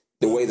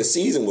the way the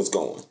season was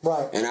going.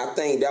 Right. And I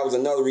think that was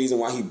another reason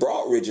why he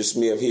brought Richard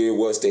Smith here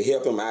was to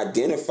help him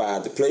identify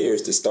the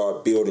players to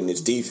start building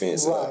his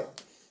defense right. up.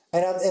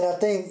 And I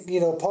think,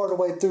 part of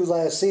the way through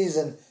last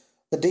season,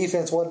 the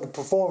defense wasn't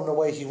performing the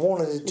way he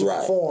wanted it to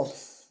perform.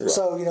 Right.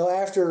 So,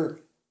 after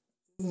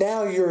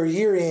now you're a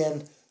year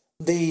in,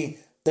 the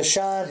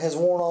shine has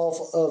worn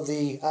off of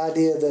the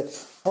idea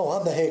that,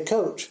 I'm the head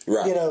coach.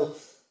 Right.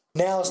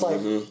 Now it's like,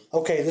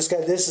 okay,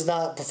 this is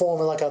not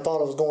performing like I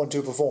thought it was going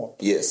to perform.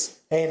 Yes.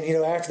 And,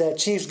 after that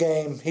Chiefs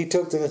game,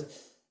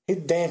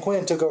 Dan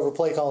Quinn took over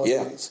play calling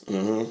duties.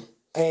 Mm-hmm.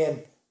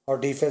 And our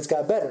defense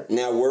got better.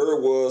 Now,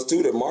 word was,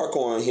 too, that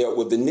Marquand helped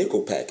with the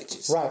nickel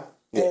packages. Right.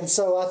 Yeah. And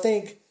so I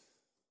think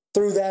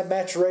through that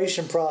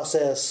maturation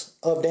process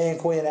of Dan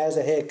Quinn as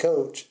a head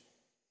coach,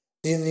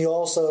 then you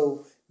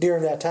also,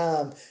 during that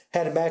time,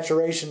 had a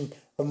maturation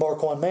of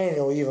Marquand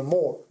Manuel even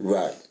more.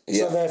 Right.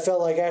 Yeah. So that I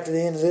felt like after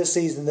the end of this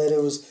season that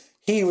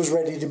he was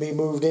ready to be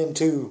moved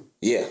into.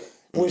 Yeah.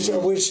 Which,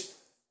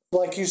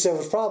 like you said,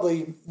 was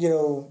probably,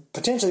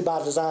 potentially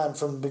by design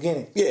from the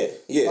beginning. Yeah,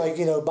 yeah. Like,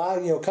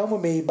 come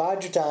with me,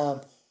 bide your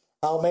time.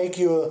 I'll make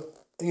you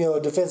a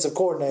defensive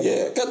coordinator.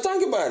 Yeah, because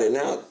think about it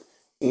now.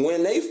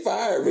 When they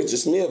fired Richard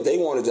Smith, they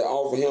wanted to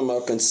offer him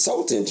a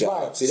consultant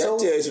job. Right. See, that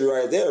tells you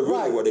right there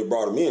really what they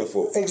brought him in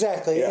for.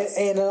 Exactly. Yeah.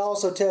 And it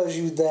also tells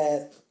you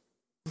that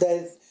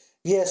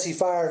yes, he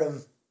fired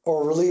him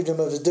or relieved him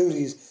of his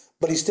duties,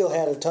 but he still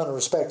had a ton of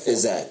respect for him.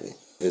 Exactly.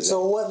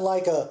 So it wasn't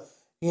like a,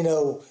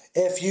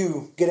 F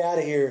you, get out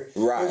of here.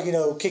 Right.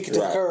 Or, kick it to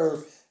the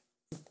curb,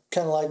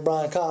 kind of like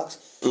Brian Cox.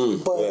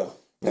 But,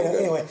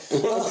 anyway.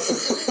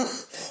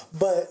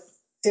 But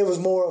it was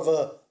more of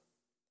a,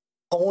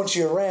 I want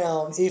you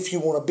around if you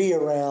want to be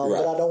around,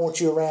 but I don't want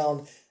you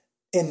around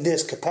in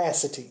this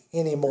capacity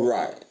anymore.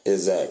 Right,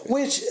 exactly.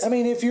 Which,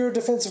 if you're a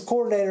defensive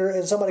coordinator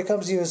and somebody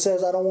comes to you and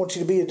says, I don't want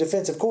you to be a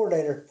defensive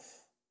coordinator,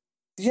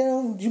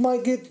 you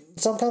might get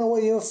some kind of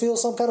way, feel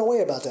some kind of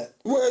way about that.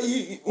 Well,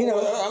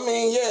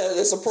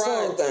 it's a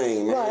pride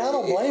thing, man. Right, I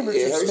don't blame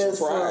Richard Smith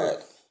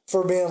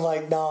for being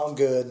like, no, I'm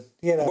good,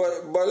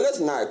 But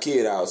let's not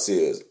kid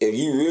ourselves. If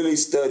you really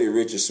study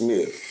Richard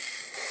Smith,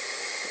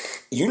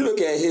 you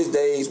look at his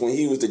days when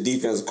he was the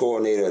defensive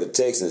coordinator of the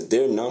Texans,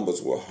 their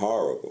numbers were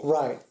horrible.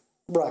 Right.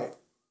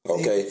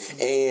 Okay,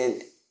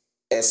 and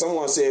as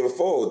someone said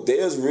before,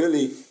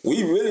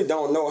 we really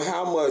don't know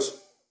how much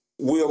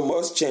Will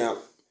Muschamp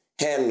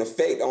had an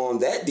effect on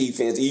that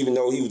defense, even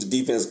though he was the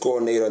defensive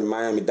coordinator of the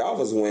Miami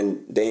Dolphins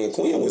when Dan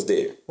Quinn was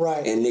there.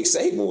 Right. And Nick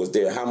Saban was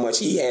there, how much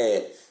he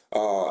had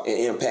an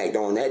impact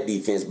on that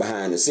defense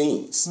behind the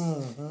scenes,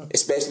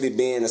 especially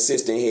being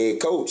assistant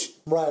head coach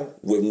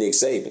with Nick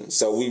Saban.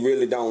 So we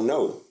really don't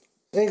know.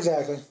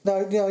 Exactly. No,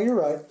 you're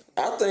right.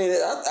 I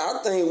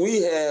think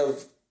we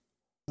have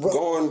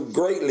gone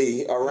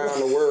greatly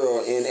around the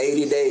world in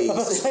 80 days.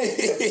 I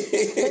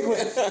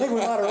think we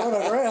might have run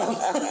it around.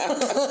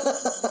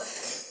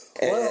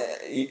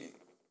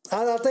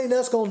 Well, I think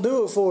that's going to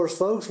do it for us,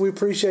 folks. We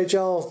appreciate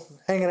y'all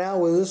hanging out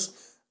with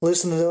us,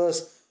 listening to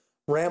us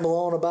ramble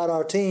on about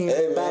our team,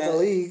 about the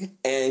league.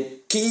 And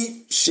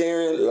keep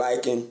sharing,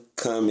 liking,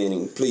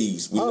 commenting,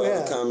 please. We love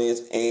the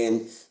comments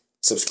and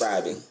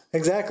subscribing.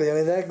 Exactly.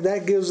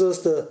 That gives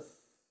us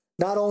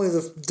not only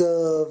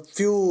the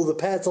fuel, the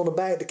pats on the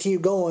back to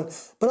keep going,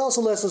 but also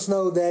lets us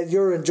know that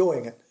you're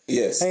enjoying it.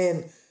 Yes.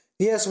 And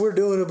yes, we're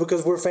doing it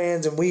because we're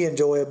fans and we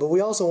enjoy it, but we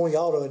also want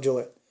y'all to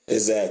enjoy it.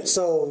 Exactly.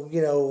 So,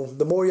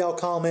 the more y'all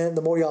comment,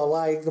 the more y'all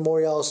like, the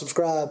more y'all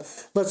subscribe,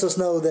 lets us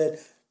know that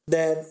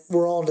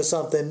we're on to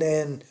something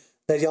and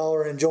that y'all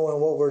are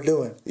enjoying what we're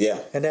doing. Yeah.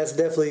 And that's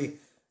definitely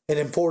an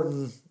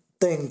important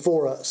thing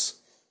for us.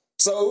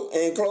 So,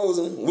 in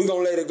closing, we're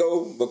going to let it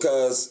go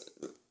because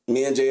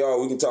me and JR,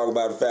 we can talk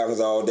about the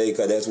Falcons all day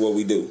because that's what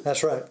we do.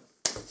 That's right.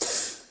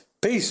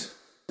 Peace.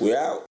 We out.